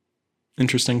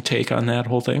interesting take on that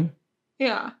whole thing.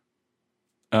 Yeah.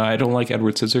 I don't like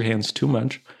Edward Scissorhands too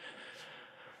much.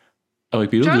 I like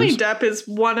Beetlejuice. Johnny Depp is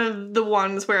one of the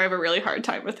ones where I have a really hard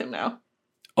time with him now.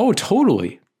 Oh,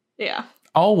 totally. Yeah.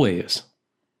 Always.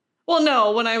 Well,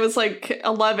 no, when I was like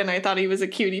 11, I thought he was a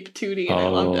cutie patootie and I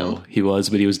loved him. He was,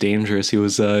 but he was dangerous. He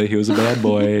was a bad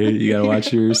boy. You gotta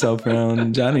watch yourself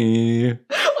around Johnny.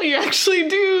 Well, you actually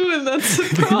do, and that's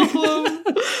the problem.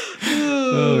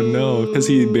 Oh, no, because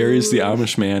he buries the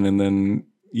Amish man and then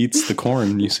eats the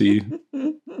corn, you see.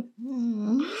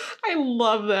 I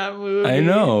love that movie. I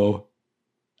know.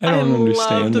 I don't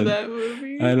understand it. That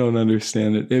movie. I don't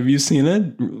understand it. Have you seen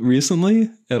it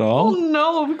recently at all? Oh,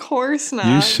 no, of course not.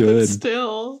 You should. But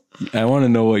still. I want to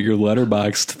know what your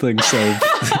Letterboxd thinks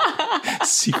of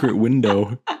Secret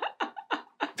Window.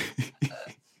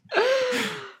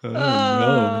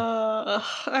 No.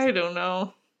 I don't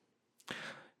know.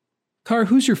 Car,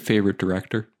 who's your favorite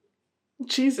director?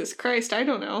 Jesus Christ, I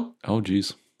don't know. Oh,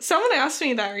 geez. Someone asked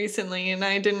me that recently, and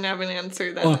I didn't have an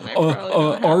answer then.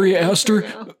 Ari Aster?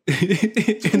 And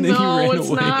then no, it's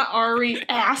not Ari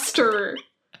Aster.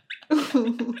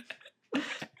 Oh,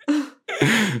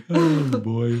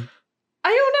 boy. I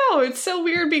don't know. It's so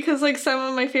weird because, like, some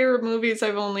of my favorite movies,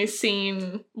 I've only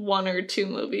seen one or two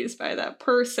movies by that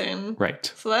person.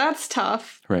 Right. So that's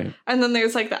tough. Right. And then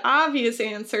there's, like, the obvious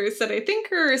answers that I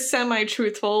think are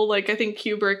semi-truthful. Like, I think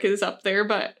Kubrick is up there,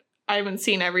 but I haven't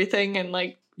seen everything, and,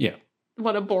 like, yeah.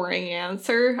 What a boring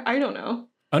answer. I don't know.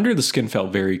 Under the Skin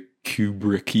felt very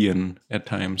Kubrickian at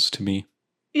times to me.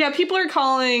 Yeah, people are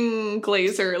calling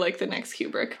Glazer like the next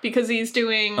Kubrick because he's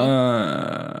doing...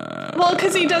 well,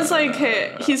 because he does like...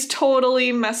 He's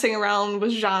totally messing around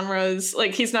with genres.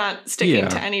 Like, he's not sticking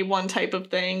to any one type of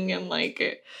thing. And like,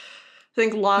 I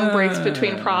think long breaks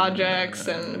between projects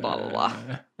and blah, blah, blah.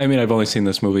 I mean, I've only seen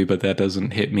this movie, but that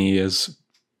doesn't hit me as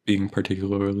being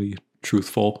particularly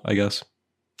truthful, I guess.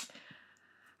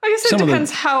 I guess it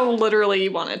depends how literally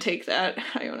you want to take that.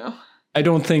 I don't know. I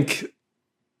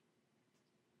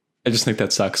just think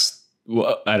that sucks.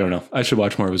 Well, I don't know. I should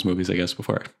watch more of his movies, I guess,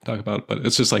 before I talk about it. But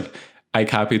it's just like, I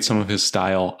copied some of his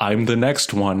style. I'm the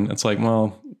next one. It's like,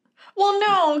 well,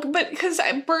 no, but because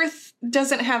Birth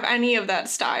doesn't have any of that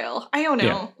style. I don't know.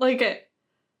 Yeah. Like,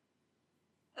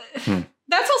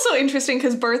 that's also interesting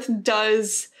because Birth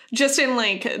does, just in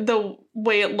like the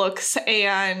way it looks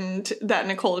and that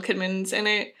Nicole Kidman's in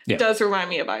it, does remind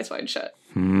me of Eyes Wide Shut.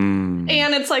 And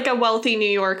it's like a wealthy New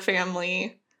York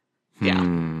family. Yeah.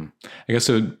 I guess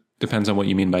it depends on what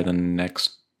you mean by the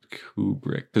next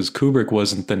Kubrick, because Kubrick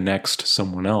wasn't the next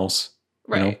someone else.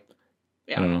 Right.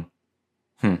 You know? Yeah. I don't know.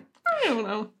 I don't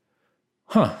know.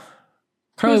 Huh.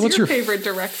 Carly, what's your favorite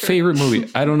director? Favorite movie?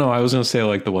 I don't know. I was going to say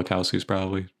like the Wachowskis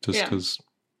probably, just because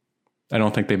I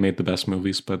don't think they made the best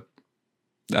movies, but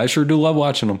I sure do love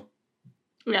watching them.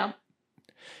 Yeah.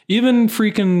 Even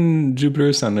freaking Jupiter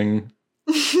Ascending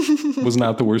was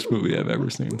not the worst movie I've ever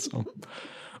seen. So,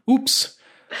 oops.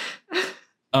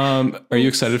 Are you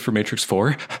excited for Matrix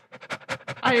 4?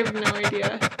 I have no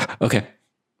idea. Okay.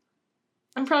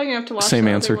 I'm probably gonna have to watch Same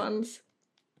the answer. Other ones.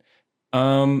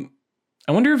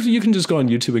 I wonder if you can just go on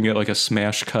YouTube and get like a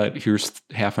smash cut. Here's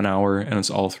half an hour, and it's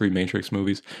all 3 Matrix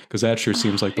movies, because that sure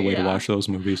seems like the way to watch those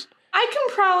movies. I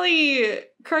can probably,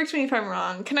 correct me if I'm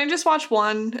wrong, can I just watch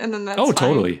one and then that's fine?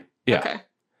 Totally. Yeah. Okay.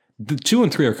 The 2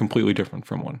 and 3 are completely different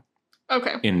from 1.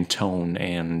 Okay. In tone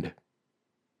and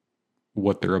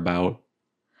what they're about.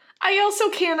 I also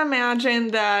can't imagine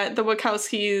that the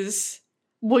Wachowskis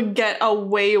would get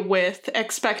away with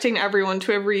expecting everyone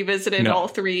to have revisited all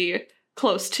 3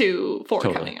 close to 4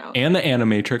 coming out. And the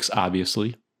Animatrix,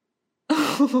 obviously.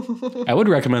 I would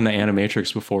recommend the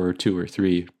Animatrix before 2 or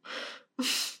 3. The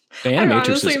Animatrix I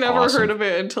honestly is never awesome. heard of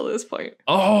it until this point.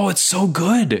 Oh, it's so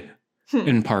good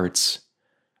in parts.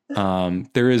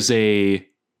 There's a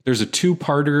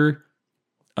 2-parter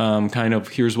kind of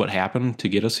here's what happened to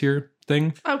get us here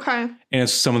thing. Okay. And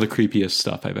it's some of the creepiest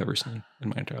stuff I've ever seen in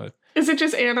my entire life. Is it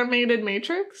just animated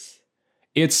Matrix?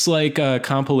 It's like a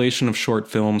compilation of short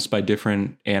films by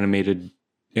different animation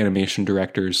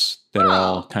directors that are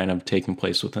all kind of taking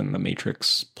place within the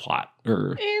Matrix plot.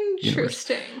 Interesting.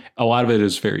 Universe. A lot of it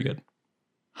is very good.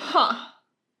 Huh.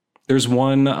 There's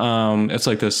one, it's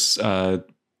like this, I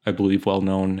believe,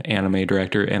 well-known anime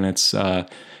director, and it's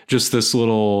just this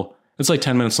little, it's like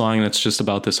 10 minutes long, and it's just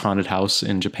about this haunted house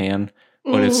in Japan.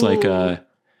 But it's like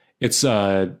it's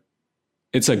a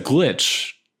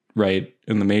glitch, right,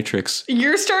 in the Matrix.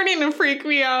 You're starting to freak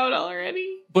me out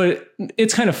already. But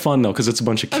it's kind of fun though, because it's a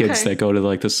bunch of kids that go to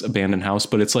like this abandoned house.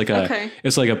 But it's like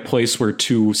it's like a place where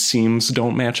 2 seams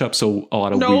don't match up, so a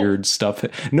lot of weird stuff.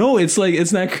 No, it's like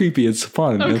it's not creepy. It's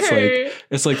fun. Okay.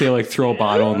 It's like they like throw a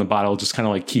bottle, and the bottle just kind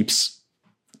of like keeps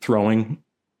throwing.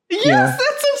 Yes,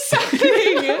 that's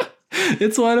upsetting.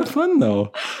 It's a lot of fun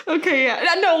though. Okay, yeah.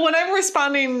 No, when I'm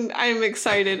responding, I'm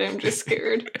excited. I'm just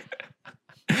scared.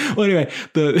 Well, anyway,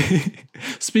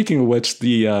 speaking of which,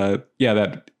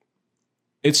 that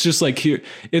it's just like here.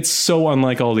 It's so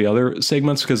unlike all the other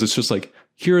segments because it's just like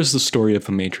here is the story of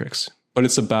the Matrix, but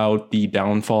it's about the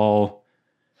downfall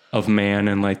of man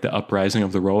and like the uprising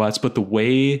of the robots. But the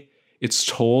way it's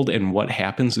told and what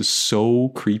happens is so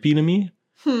creepy to me.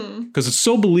 Because it's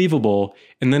so believable,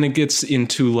 and then it gets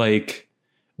into like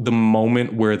the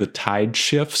moment where the tide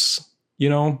shifts, you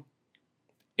know,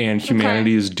 and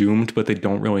humanity is doomed, but they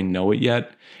don't really know it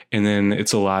yet. And then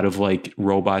it's a lot of like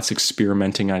robots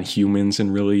experimenting on humans in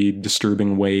really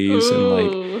disturbing ways.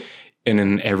 Ooh. And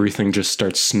then everything just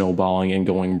starts snowballing and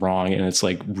going wrong. And it's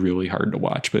like really hard to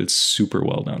watch, but it's super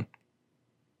well done.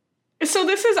 So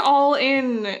this is all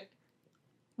in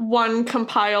one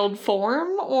compiled form,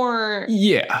 or?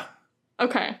 Yeah.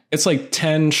 Okay. It's like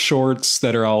 10 shorts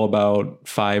that are all about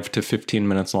 5 to 15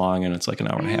 minutes long, and it's like an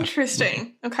hour and a half.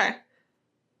 Interesting. Okay.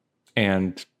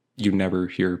 And you never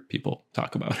hear people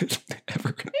talk about it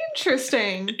ever.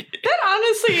 Interesting. That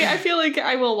honestly, I feel like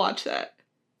I will watch that.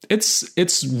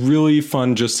 It's really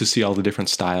fun just to see all the different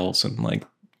styles and like,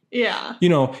 yeah, you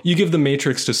know, you give the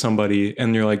Matrix to somebody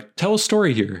and you're like, tell a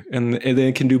story here, and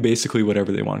they can do basically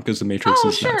whatever they want because the Matrix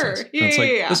is nonsense. Yeah, it's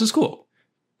like, this is cool.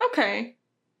 Okay.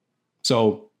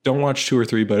 So don't watch 2 or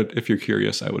 3, but if you're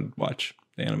curious, I would watch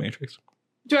the Animatrix.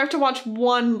 Do I have to watch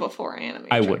 1 before Animatrix?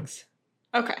 I would.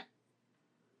 Okay.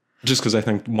 Just because I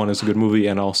think 1 is a good movie,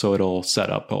 and also it'll set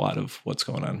up a lot of what's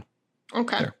going on.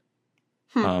 Okay.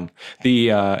 There.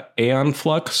 The Aeon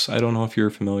Flux, I don't know if you're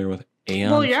familiar with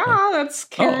Aeon. Well, yeah, that's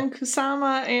Karen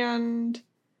Kusama and,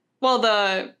 well,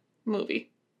 the movie.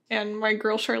 and my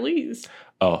girl Charlize.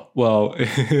 Oh, well,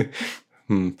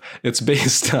 it's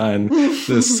based on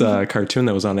this cartoon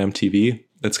that was on MTV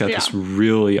that's got this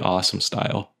really awesome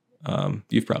style.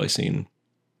 You've probably seen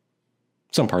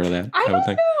some part of that, I would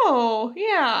think. Oh,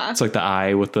 yeah. It's like the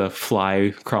eye with the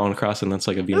fly crawling across, and that's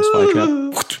like a Venus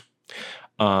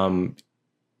flytrap.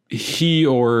 He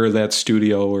or that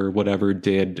studio or whatever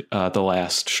did the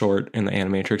last short in the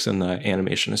Animatrix, and the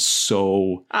animation is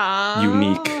so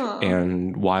unique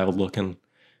and wild looking,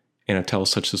 and it tells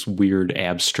such this weird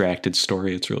abstracted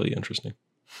story. It's really interesting.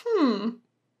 This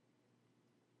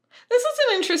is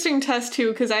an interesting test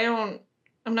too, because I'm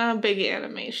not a big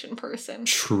animation person.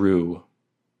 True.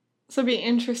 So it'd be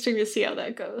interesting to see how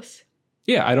that goes.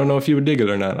 Yeah, I don't know if you would dig it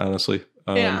or not, honestly.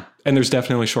 And there's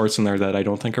definitely shorts in there that I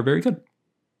don't think are very good.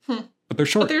 But they're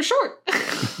short.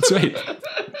 That's right.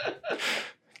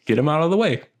 Get them out of the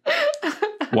way.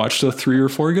 Watch the 3 or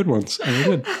 4 good ones, and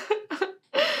you're good.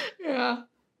 Yeah.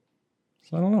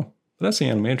 So I don't know. But that's the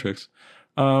Animatrix.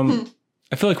 I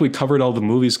feel like we covered all the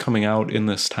movies coming out in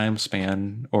this time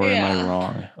span, or am I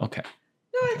wrong? Okay.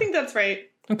 No, I think that's right.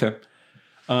 Okay.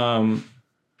 Then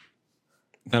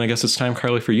I guess it's time,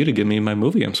 Carly, for you to give me my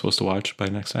movie I'm supposed to watch by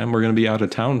next time. We're going to be out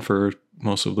of town for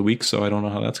most of the week, so I don't know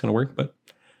how that's going to work. But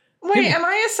wait, am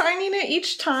I assigning it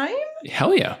each time?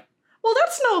 Hell yeah. Well,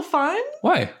 that's no fun.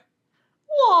 Why?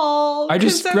 Well, I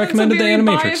just recommended the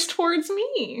Animatrix. Biased towards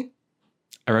me.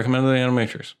 I recommended the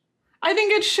Animatrix. I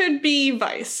think it should be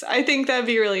Vice. I think that'd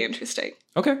be really interesting.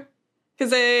 Okay.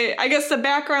 Because I guess the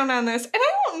background on this, and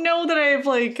I don't know that I've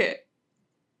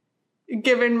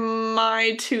given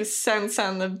my 2 cents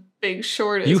on The Big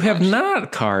Short. You have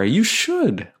not, Kara. You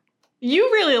should. You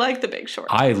really like The Big Short.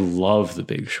 I love The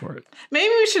Big Short.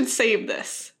 Maybe we should save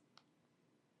this.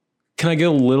 Can I get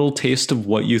a little taste of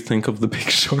what you think of The Big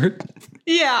Short?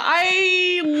 Yeah,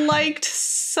 I liked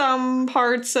some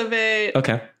parts of it.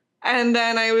 Okay. And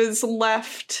then I was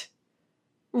left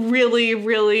really,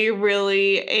 really,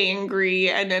 really angry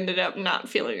and ended up not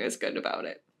feeling as good about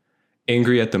it.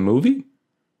 Angry at the movie?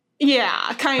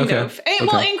 Yeah, kind of.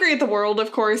 Well, angry at the world,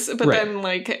 of course, but then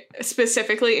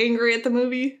specifically angry at the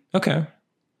movie. Okay.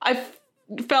 I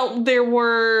felt there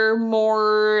were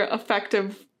more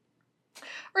effective,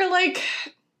 or I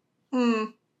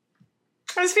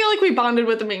just feel like we bonded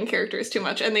with the main characters too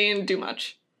much, and they didn't do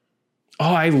much.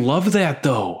 Oh, I love that,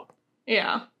 though.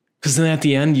 Yeah. Because then at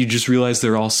the end, you just realize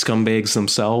they're all scumbags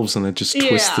themselves, and it just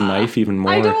twists the knife even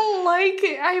more. I don't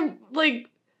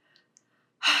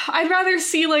I'd rather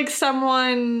see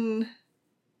someone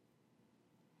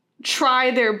try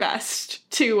their best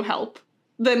to help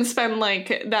than spend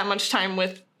that much time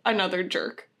with another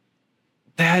jerk.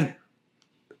 That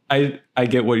I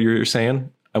get what you're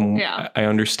saying. I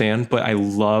understand, but I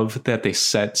love that they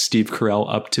set Steve Carell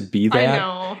up to be that. I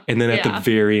know. And then at the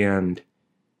very end,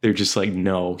 they're just like,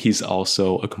 no, he's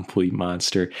also a complete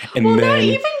monster. And well, then, not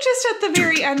even just at the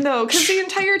very end, though, because the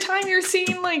entire time you're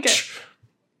seeing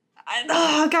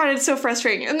oh god, it's so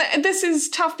frustrating. And this is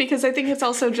tough because I think it's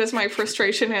also just my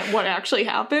frustration at what actually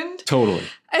happened. Totally.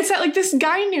 It's that this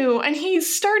guy knew, and he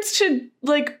starts to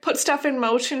put stuff in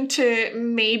motion to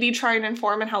maybe try and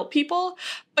inform and help people,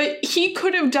 but he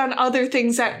could have done other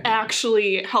things that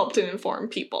actually helped and inform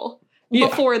people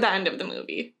before the end of the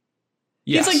movie.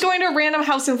 Yes. He's going to a random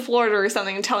house in Florida or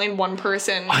something and telling one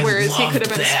person, whereas he could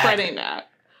have been spreading that.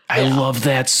 I love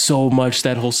that so much.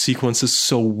 That whole sequence is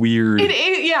so weird.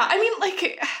 Yeah. I mean,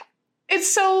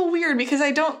 it's so weird because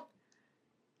I don't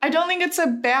think it's a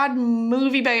bad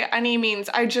movie by any means.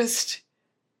 This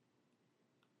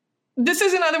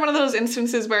is another one of those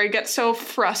instances where I get so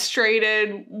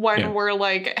frustrated when we're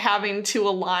having to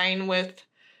align with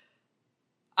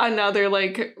another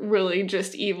really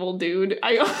just evil dude.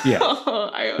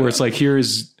 Where it's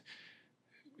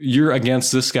you're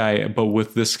against this guy, but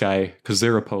with this guy, because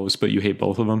they're opposed, but you hate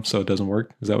both of them, so it doesn't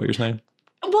work. Is that what you're saying?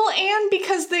 Well, and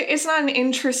because it's not an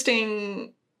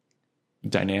interesting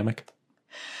dynamic.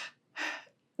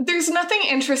 There's nothing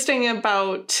interesting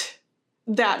about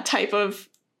that type of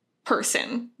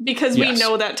person because we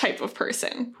know that type of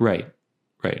person. Right.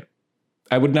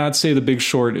 I would not say The Big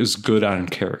Short is good on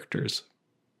characters.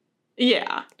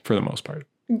 Yeah. For the most part.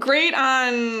 Great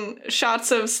on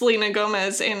shots of Selena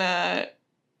Gomez in a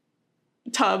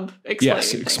tub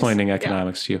explaining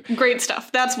economics to you. Great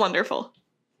stuff. That's wonderful.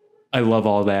 I love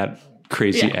all that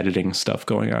crazy editing stuff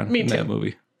going on in that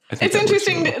movie. I think it's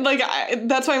interesting.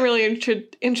 That's why I'm really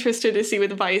interested to see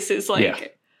with Vice is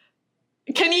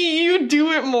can you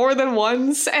do it more than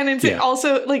once? And it's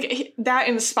also that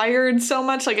inspired so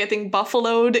much. I think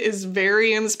Buffaloed is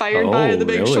very inspired by The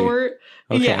Big Short.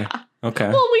 Okay. Yeah. Okay.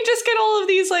 Well, we just get all of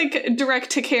these like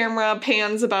direct to camera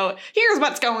pans about here's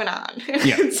what's going on.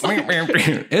 Yeah.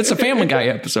 It's a Family Guy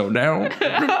episode now.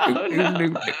 Oh,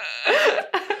 no.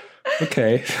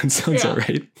 Okay. That sounds all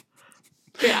right.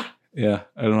 Yeah. Yeah.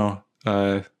 I don't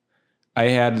know. I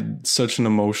had such an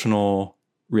emotional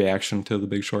reaction to The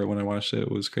Big Short when I watched it.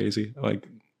 It was crazy. Like,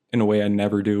 in a way I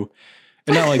never do.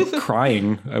 And not like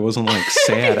crying. I wasn't like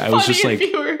sad. I was just like,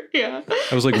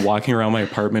 I was like walking around my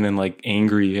apartment and like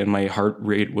angry, and my heart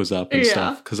rate was up and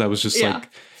stuff. Cause I was just like,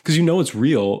 cause you know, it's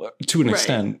real to an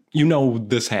extent. You know,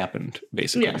 this happened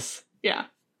basically. Yes. Yeah.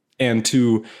 And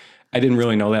I didn't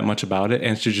really know that much about it.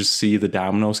 And to just see the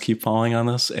dominoes keep falling on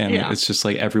this. And it's just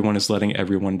like, everyone is letting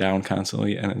everyone down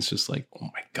constantly. And it's just like, oh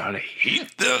my God, I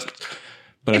hate this.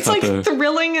 But it's like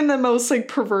thrilling in the most like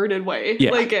perverted way. Yeah,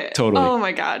 like totally. Oh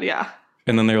my God. Yeah.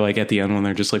 And then they're like at the end when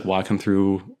they're just like walking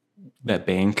through that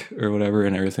bank or whatever,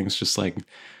 and everything's just like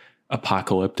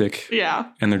apocalyptic.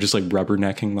 Yeah. And they're just like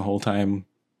rubbernecking the whole time.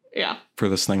 Yeah. For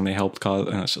this thing they helped cause.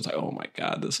 And it's just like, oh my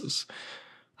God, this is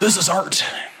art.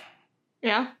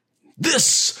 Yeah.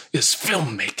 This is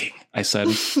filmmaking, I said.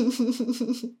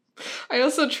 I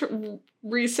also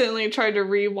recently tried to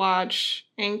rewatch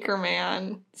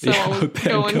Anchorman. So I'll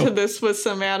go into this with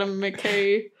some Adam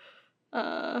McKay.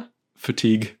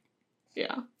 Fatigue.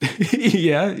 Yeah.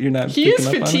 Yeah, you're not. He is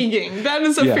fatiguing. That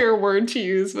is a fair word to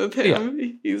use with him. Yeah.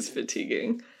 He's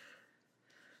fatiguing.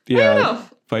 Yeah. I don't know.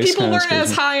 Vice people weren't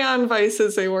as high on Vice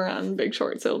as they were on Big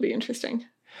Short, so it'll be interesting.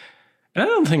 And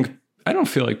I don't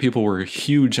feel like people were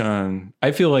huge on.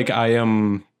 I feel like I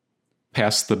am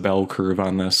past the bell curve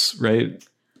on this, right?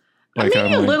 Like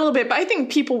maybe a little bit, but I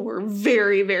think people were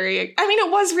very, very. I mean, it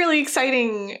was really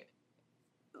exciting.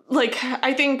 Like,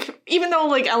 I think even though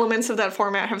like elements of that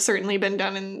format have certainly been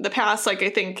done in the past, like I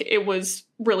think it was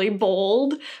really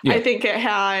bold. Yeah. I think it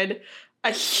had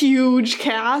a huge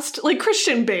cast. Like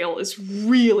Christian Bale is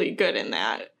really good in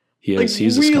that. He is. Like,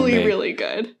 he's really, a scumbag. really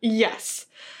good. Yes.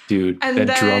 Dude, and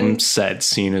that drum set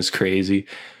scene is crazy.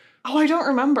 Oh, I don't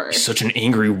remember. He's such an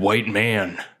angry white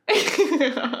man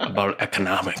about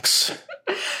economics.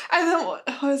 And then what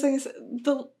was I going to say?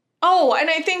 And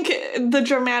I think the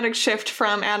dramatic shift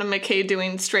from Adam McKay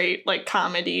doing straight like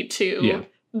comedy to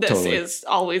this is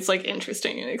always like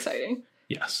interesting and exciting.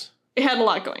 Yes. It had a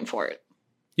lot going for it.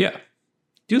 Yeah.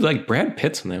 Dude, like Brad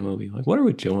Pitt's in that movie. Like, what are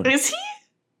we doing? Is he?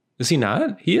 Is he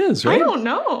not? He is, right? I don't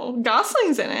know.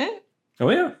 Gosling's in it. Oh,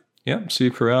 yeah. Yeah.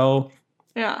 Steve Carell.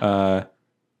 Yeah.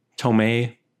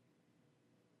 Tomei.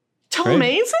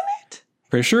 Tomei's in it?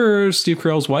 Pretty sure Steve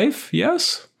Carell's wife.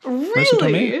 Yes.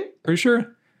 Really? Pretty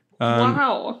sure.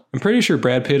 Wow. I'm pretty sure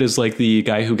Brad Pitt is like the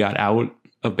guy who got out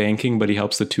of banking, but he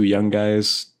helps the two young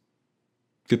guys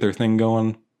get their thing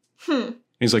going.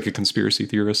 He's like a conspiracy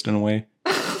theorist in a way.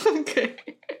 Okay.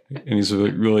 And he's a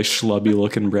really schlubby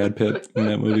looking Brad Pitt in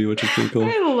that movie, which is pretty cool.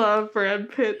 I love Brad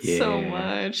Pitt so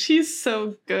much. He's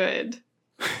so good.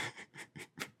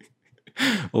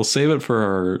 We'll save it for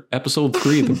our episode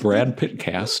 3, the Brad Pitt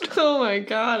cast. Oh my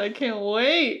God, I can't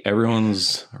wait.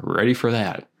 Everyone's ready for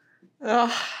that.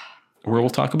 Ugh. Where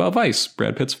we'll talk about Vice,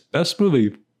 Brad Pitt's best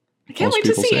movie. I can't wait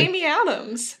to see Amy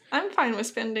Adams. I'm fine with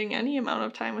spending any amount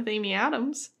of time with Amy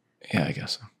Adams. Yeah, I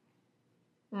guess so.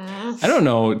 I don't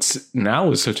know. Now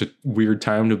is such a weird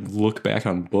time to look back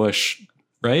on Bush,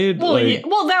 right? Well,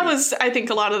 well, that was, I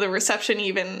think, a lot of the reception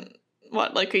even,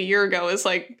 like a year ago is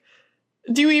like,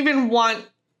 do you even want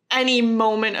any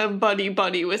moment of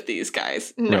buddy-buddy with these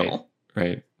guys? No.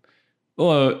 Right.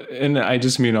 Well, and I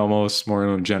just mean almost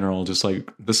more in general, just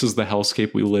like, this is the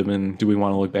hellscape we live in. Do we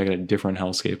want to look back at a different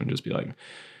hellscape and just be like,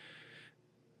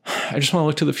 I just want to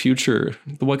look to the future.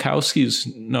 The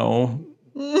Wachowskis, no.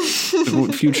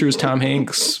 The future is Tom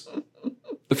Hanks.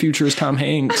 The future is Tom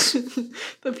Hanks.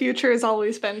 The future has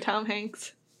always been Tom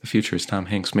Hanks. The future is Tom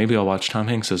Hanks. Maybe I'll watch Tom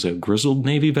Hanks as a grizzled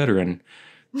Navy veteran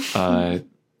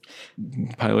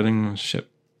piloting a ship.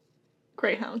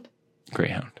 Greyhound.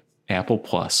 Apple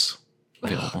Plus.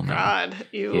 Available now. God,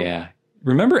 ew. Yeah.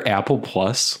 Remember Apple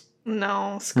Plus?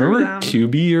 No, screw Remember them.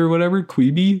 QB or whatever?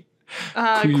 Quibi?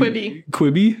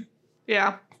 Quibi.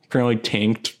 Yeah. Apparently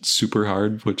tanked super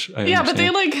hard, which I understand. But they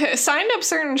like signed up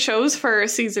certain shows for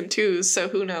season 2, so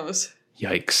who knows?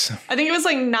 Yikes. I think it was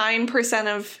like 9%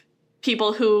 of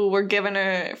people who were given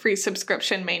a free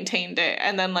subscription maintained it,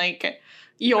 and then like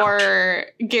you're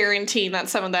guaranteeing that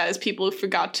some of that is people who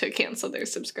forgot to cancel their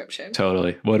subscription.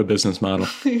 Totally. What a business model.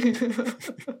 We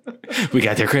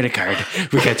got their credit card.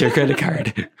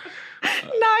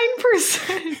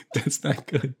 9%. That's not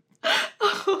good.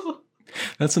 Oh.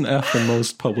 That's an F in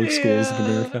most public schools in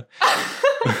America.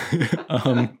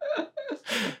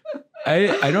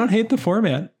 I don't hate the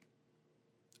format.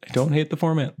 I don't hate the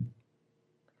format.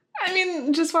 I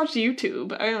mean, just watch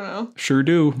YouTube. I don't know. Sure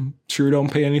do. Sure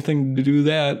don't pay anything to do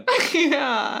that.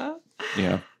 Yeah.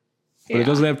 Yeah. But it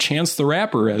doesn't have Chance the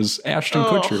Rapper as Ashton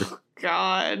Kutcher. Oh,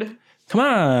 God. Come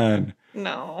on.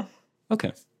 No.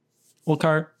 Okay. Well,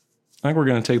 Car, I think we're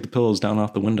going to take the pillows down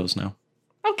off the windows now.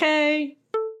 Okay.